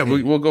yeah,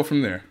 we'll go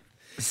from there.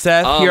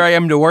 Seth, Here I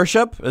Am to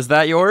Worship. Is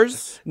that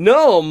yours?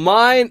 No,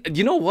 mine.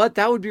 You know what?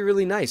 That would be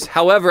really nice.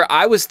 However,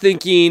 I was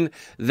thinking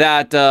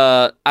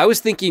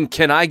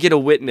 "Can I Get a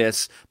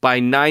Witness"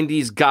 by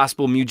 90s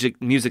gospel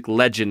music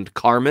legend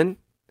Carmen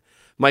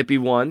might be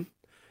one.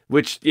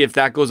 Which, if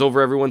that goes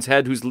over everyone's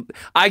head,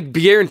 I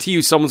guarantee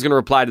you someone's going to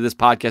reply to this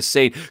podcast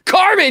saying,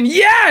 "Carmen,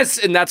 yes!"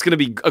 And that's going to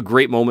be a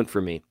great moment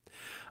for me.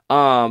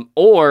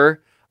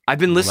 Or I've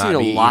been listening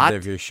a lot. Either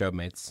of your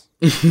showmates.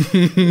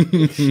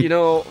 You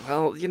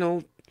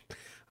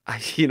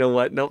know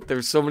what? Nope.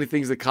 There's so many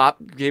things that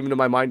came into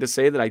my mind to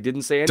say that I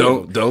didn't say.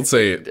 Don't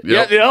say it.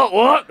 Yep. Yeah.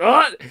 What?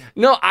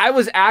 No, I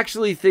was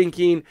actually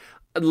thinking.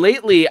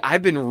 Lately,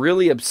 I've been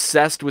really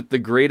obsessed with The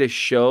Greatest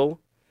Show.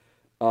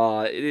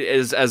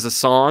 As a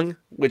song,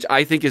 which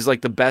I think is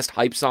like the best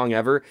hype song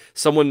ever.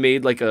 Someone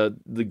made like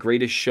The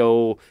Greatest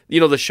Show,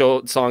 the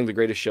show song, The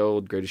Greatest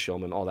Show, The Greatest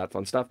Showman, all that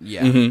fun stuff.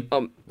 Yeah.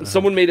 Mm-hmm.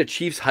 Someone made a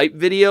Chiefs hype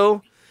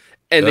video,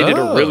 and they did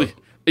a really,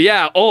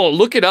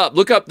 look it up.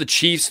 Look up the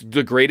Chiefs,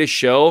 The Greatest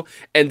Show,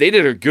 and they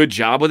did a good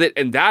job with it.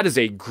 And that is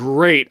a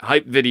great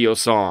hype video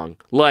song,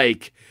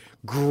 like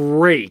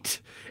great.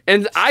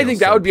 And I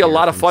think that would be a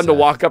lot of fun to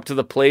walk up to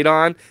the plate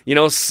on,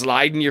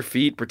 sliding your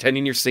feet,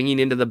 pretending you're singing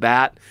into the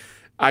bat.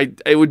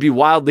 It would be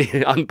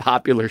wildly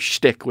unpopular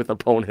shtick with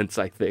opponents,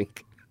 I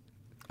think.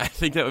 I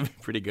think that would be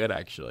pretty good,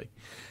 actually.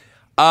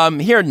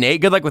 Here,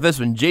 Nate, good luck with this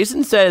one.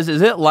 Jason says,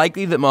 is it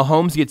likely that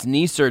Mahomes gets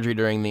knee surgery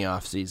during the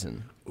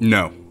offseason?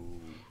 No.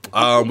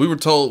 We were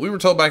told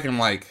back in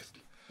I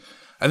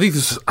think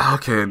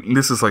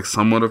this is like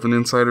somewhat of an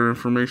insider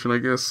information, I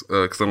guess,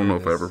 because I don't know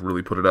if I ever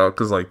really put it out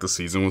because the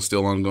season was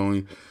still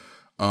ongoing.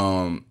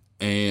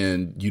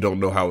 And you don't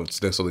know how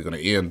it's necessarily going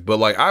to end.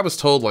 But, I was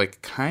told,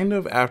 kind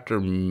of after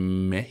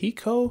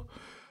Mexico,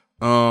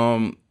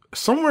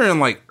 somewhere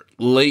in,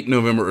 late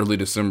November, early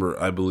December,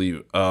 I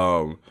believe,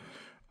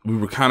 we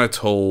were kind of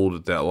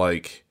told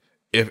that,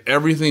 if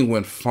everything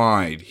went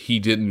fine, he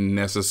didn't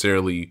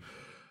necessarily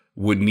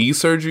would need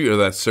surgery or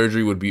that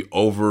surgery would be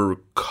over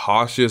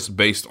cautious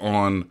based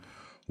on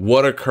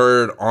what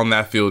occurred on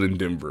that field in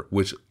Denver,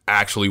 which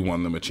actually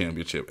won them a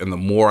championship. And the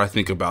more I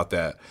think about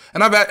that,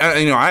 and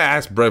I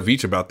asked Brett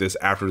Veach about this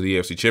after the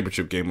AFC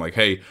Championship game,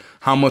 hey,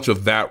 how much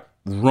of that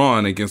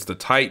run against the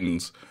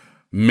Titans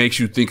makes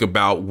you think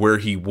about where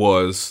he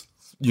was,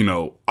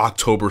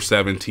 October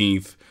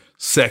 17th,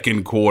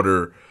 second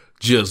quarter,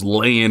 just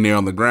laying there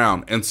on the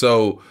ground. And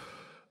so,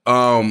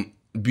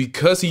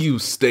 because he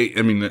stayed,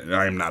 I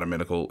am not a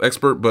medical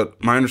expert,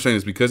 but my understanding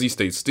is because he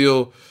stayed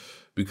still,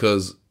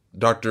 because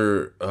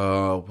Dr.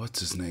 What's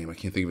his name? I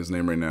can't think of his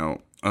name right now.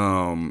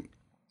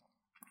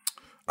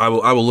 I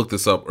will look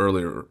this up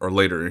earlier or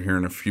later here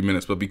in a few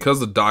minutes. But because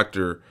the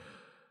doctor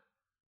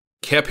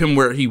kept him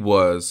where he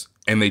was,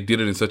 and they did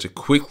it in such a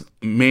quick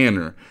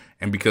manner,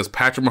 and because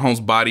Patrick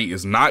Mahomes' body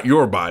is not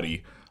your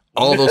body,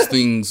 all those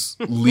things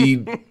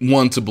lead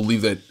one to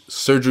believe that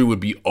surgery would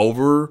be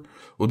overkill,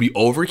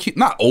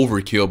 not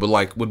overkill, but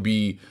like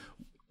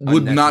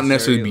would not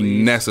necessarily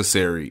be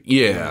necessary.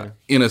 Yeah,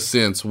 in a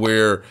sense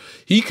where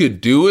he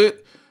could do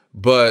it,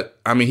 but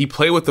I mean, he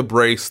played with the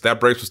brace. That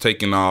brace was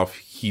taken off.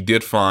 He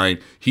did fine.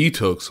 He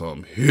took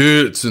some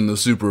hits in the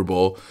Super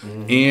Bowl,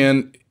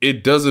 and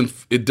it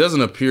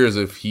doesn't appear as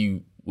if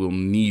he will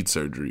need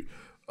surgery.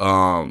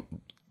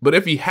 But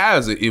if he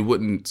has it, it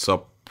wouldn't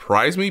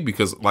surprise me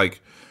because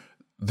like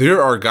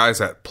there are guys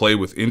that play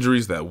with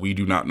injuries that we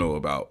do not know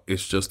about.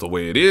 It's just the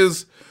way it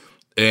is.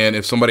 And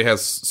if somebody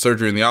has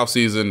surgery in the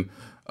offseason,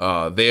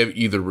 they have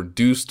either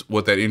reduced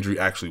what that injury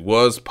actually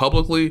was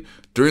publicly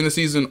during the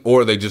season,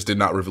 or they just did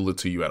not reveal it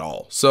to you at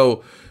all.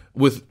 So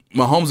with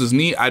Mahomes'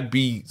 knee, I'd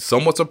be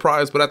somewhat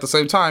surprised, but at the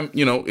same time,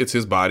 you know, it's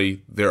his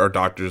body. There are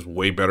doctors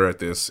way better at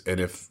this. And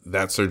if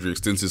that surgery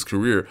extends his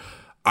career,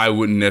 I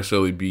wouldn't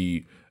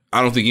necessarily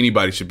I don't think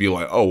anybody should be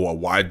like, oh, well,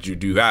 why did you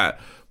do that?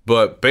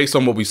 But based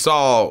on what we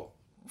saw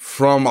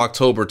from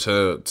October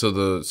to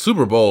the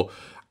Super Bowl,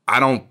 I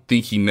don't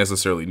think he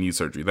necessarily needs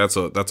surgery. That's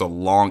a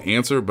long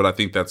answer, but I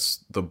think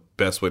that's the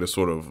best way to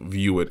sort of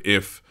view it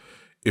if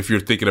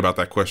you're thinking about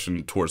that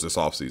question towards this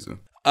offseason.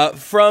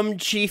 From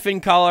Chief in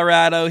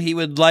Colorado, he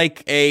would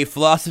like a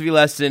philosophy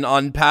lesson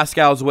on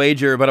Pascal's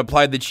wager, but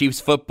applied the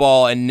Chiefs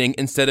football and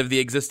instead of the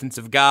existence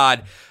of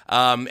God.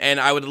 And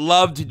I would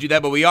love to do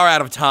that, but we are out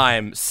of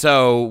time,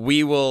 so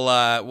we will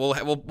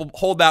we'll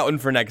hold that one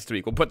for next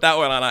week. We'll put that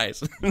one on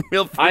ice.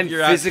 I'm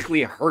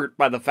physically hurt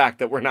by the fact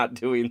that we're not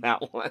doing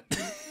that one.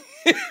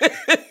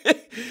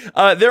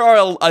 There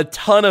are a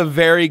ton of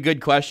very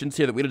good questions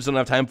here that we just don't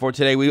have time for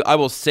today. I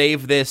will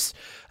save this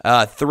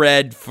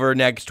thread for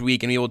next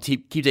week, and we will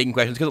keep taking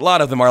questions because a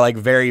lot of them are like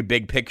very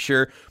big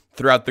picture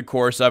throughout the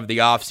course of the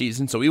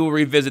offseason. So we will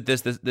revisit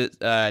this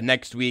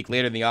next week,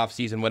 later in the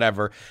offseason,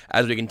 whatever,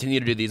 as we continue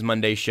to do these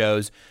Monday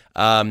shows.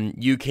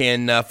 You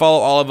can follow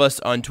all of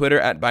us on Twitter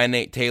at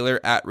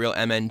 @ByNateTaylor,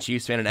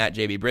 @RealMNChiefsFan, and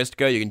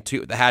 @JBBriscoe. You can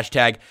tweet with the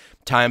hashtag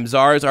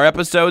 #TimesOurs. Our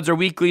episodes are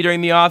weekly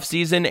during the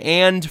offseason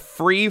and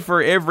free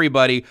for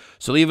everybody.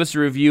 So leave us a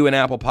review in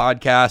Apple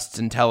Podcasts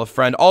and tell a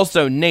friend.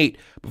 Also, Nate,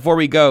 before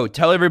we go,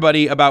 tell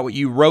everybody about what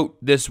you wrote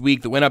this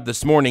week that went up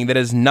this morning that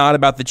is not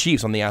about the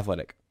Chiefs on The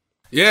Athletic.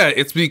 Yeah,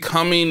 it's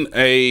becoming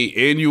a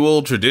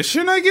annual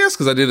tradition, I guess,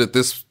 because I did it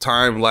this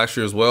time last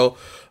year as well.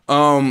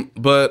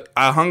 But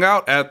I hung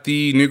out at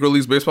the Negro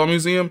Leagues Baseball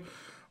Museum.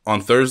 On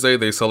Thursday,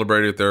 they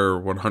celebrated their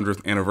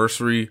 100th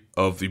anniversary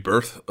of the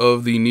birth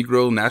of the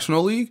Negro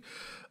National League.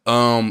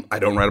 I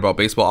don't write about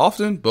baseball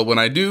often, but when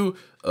I do,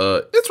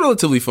 it's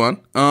relatively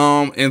fun.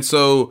 And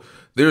so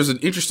there's an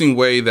interesting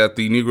way that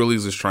the Negro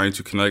Leagues is trying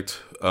to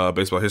connect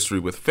baseball history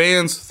with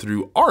fans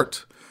through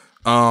art.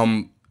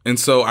 And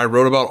so I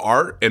wrote about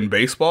art and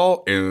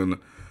baseball and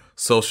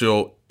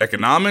social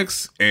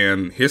economics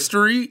and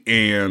history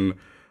and,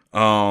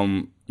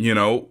 you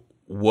know,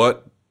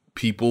 what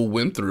people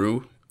went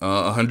through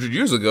 100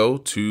 years ago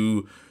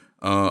to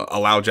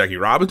allow Jackie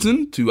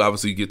Robinson to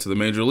obviously get to the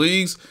major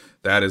leagues.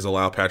 That is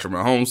allow Patrick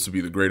Mahomes to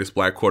be the greatest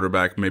black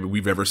quarterback maybe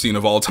we've ever seen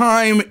of all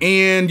time.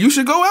 And you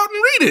should go out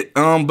and read it.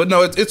 But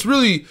no,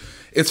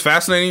 it's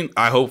fascinating.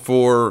 I hope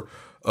for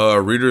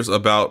readers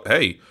about,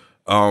 hey,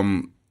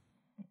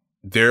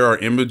 there are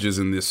images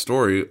in this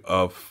story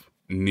of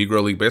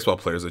Negro League baseball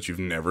players that you've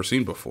never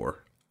seen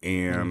before.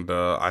 And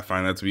I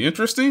find that to be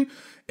interesting.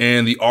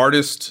 And the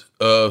artist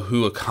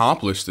who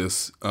accomplished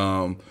this,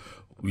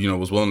 you know,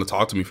 was willing to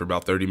talk to me for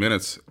about 30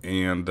 minutes.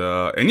 And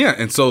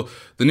so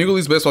the Negro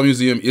Leagues Baseball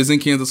Museum is in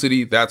Kansas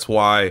City. That's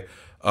why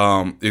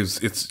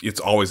it's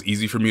always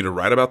easy for me to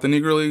write about the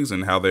Negro Leagues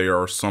and how they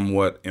are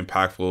somewhat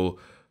impactful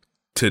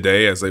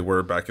today as they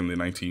were back in the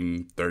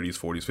 1930s,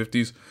 40s,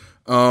 50s.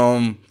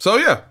 So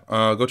yeah,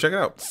 go check it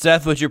out.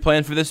 Seth, what's your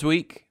plan for this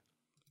week?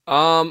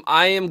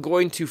 I am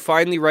going to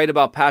finally write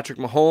about Patrick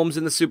Mahomes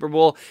in the Super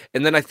Bowl,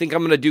 and then I think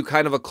I'm going to do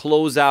kind of a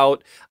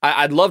closeout.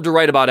 I'd love to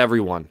write about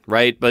everyone,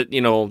 right? But,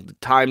 you know,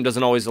 time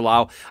doesn't always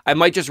allow. I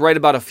might just write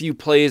about a few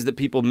plays that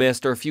people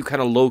missed or a few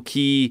kind of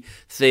low-key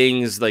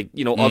things like,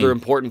 you know, other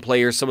important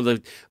players. Some of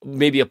the,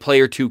 maybe a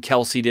play or two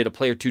Kelsey did, a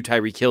play or two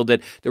Tyreek Hill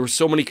did. There were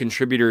so many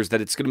contributors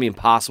that it's going to be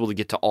impossible to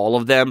get to all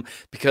of them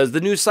because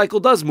the news cycle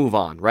does move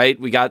on, right?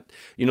 We got,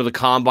 you know, the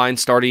Combine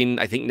starting,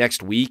 I think,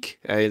 next week.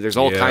 There's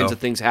all kinds of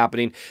things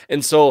happening.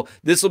 And so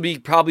this will be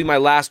probably my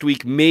last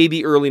week,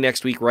 maybe early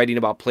next week, writing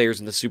about players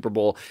in the Super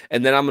Bowl.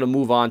 And then I'm going to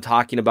move on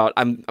talking about,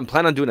 I'm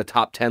planning on doing a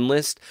top 10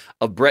 list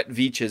of Brett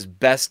Veach's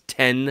best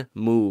 10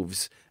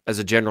 moves as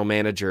a general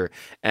manager.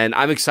 And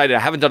I'm excited. I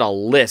haven't done a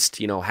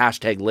list, you know,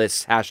 hashtag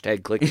lists,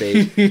 hashtag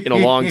clickbait in a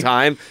long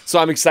time. So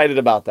I'm excited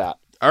about that.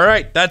 All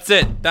right, that's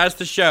it. That's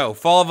the show.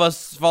 Follow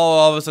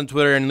all of us on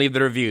Twitter and leave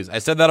the reviews. I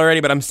said that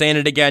already, but I'm saying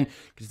it again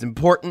because it's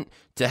important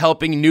to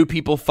helping new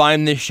people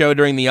find this show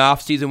during the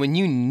off season when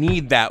you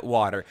need that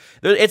water.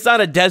 It's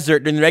not a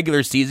desert during the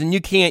regular season. You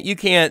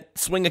can't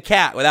swing a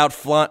cat without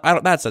flying. I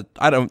don't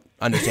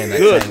understand that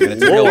saying, but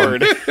it's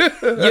Lord.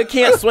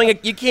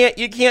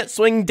 you can't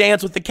swing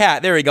dance with the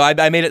cat. There we go.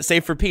 I made it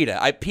safe for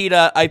PETA. I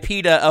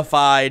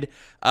PETA-ified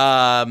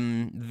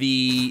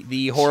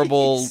the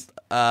horrible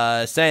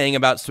saying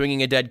about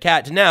swinging a dead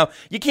cat to now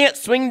you can't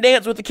swing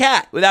dance with the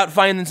cat without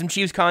finding some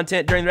Chiefs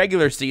content during the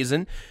regular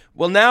season.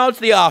 Well, now it's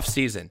the off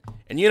season,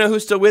 and you know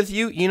who's still with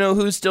you? You know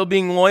who's still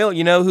being loyal?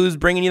 You know who's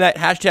bringing you that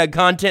hashtag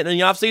content in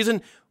the off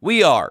season?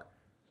 We are.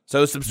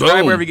 So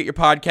subscribe wherever you get your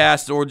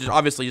podcasts, or just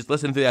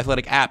listen through the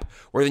Athletic app,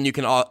 where then you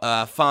can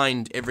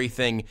find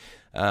everything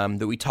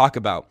that we talk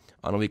about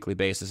on a weekly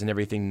basis and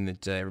everything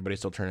that everybody's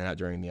still turning out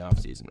during the off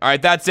season. All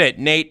right, that's it.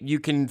 Nate, you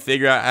can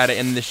figure out how to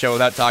end the show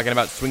without talking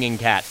about swinging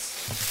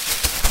cats.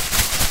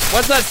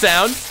 What's that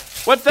sound?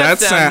 What's that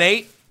sound,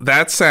 Nate?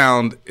 That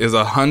sound is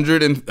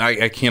 100 and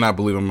I cannot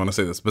believe I'm going to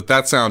say this, but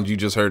that sound you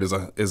just heard is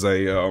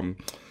a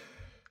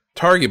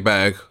Target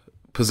bag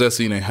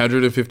possessing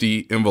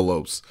 150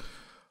 envelopes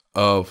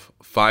of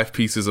 5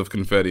 pieces of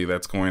confetti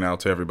that's going out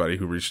to everybody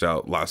who reached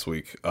out last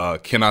week.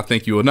 Cannot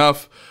thank you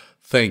enough.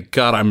 Thank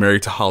God I'm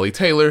married to Holly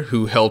Taylor,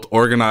 who helped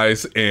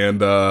organize and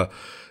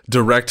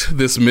direct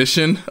this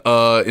mission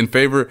in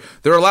favor.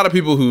 There are a lot of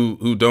people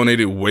who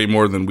donated way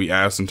more than we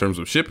asked in terms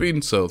of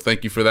shipping, so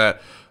thank you for that.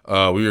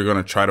 We are going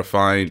to try to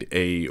find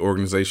a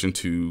organization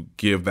to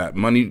give that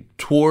money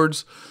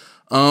towards.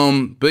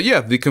 But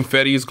yeah, the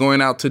confetti is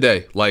going out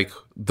today. Like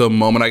the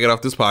moment I get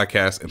off this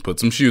podcast and put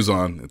some shoes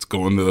on, it's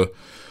going to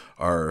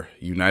our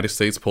United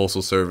States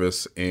Postal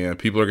Service, and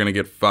people are going to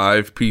get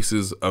 5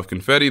 pieces of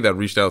confetti that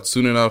reached out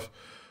soon enough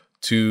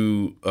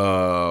to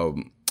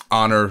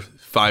honor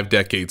 5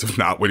 decades of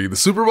not winning the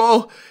Super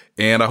Bowl.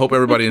 And I hope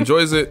everybody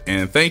enjoys it.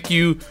 And thank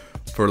you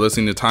for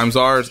listening to Times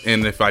Ours.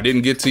 And if I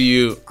didn't get to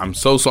you, I'm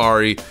so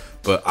sorry,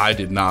 but I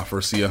did not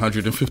foresee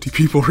 150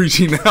 people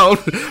reaching out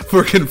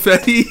for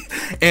confetti.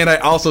 And I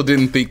also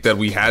didn't think that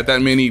we had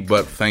that many,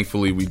 but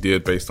thankfully we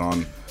did, based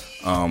on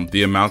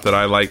the amount that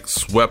I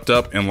swept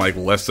up in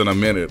less than a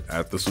minute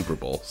at the Super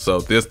Bowl. So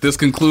this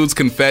concludes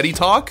Confetti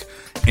Talk,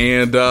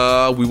 and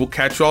we will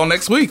catch you all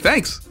next week.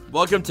 Thanks.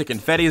 Welcome to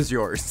Confetti is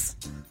Yours.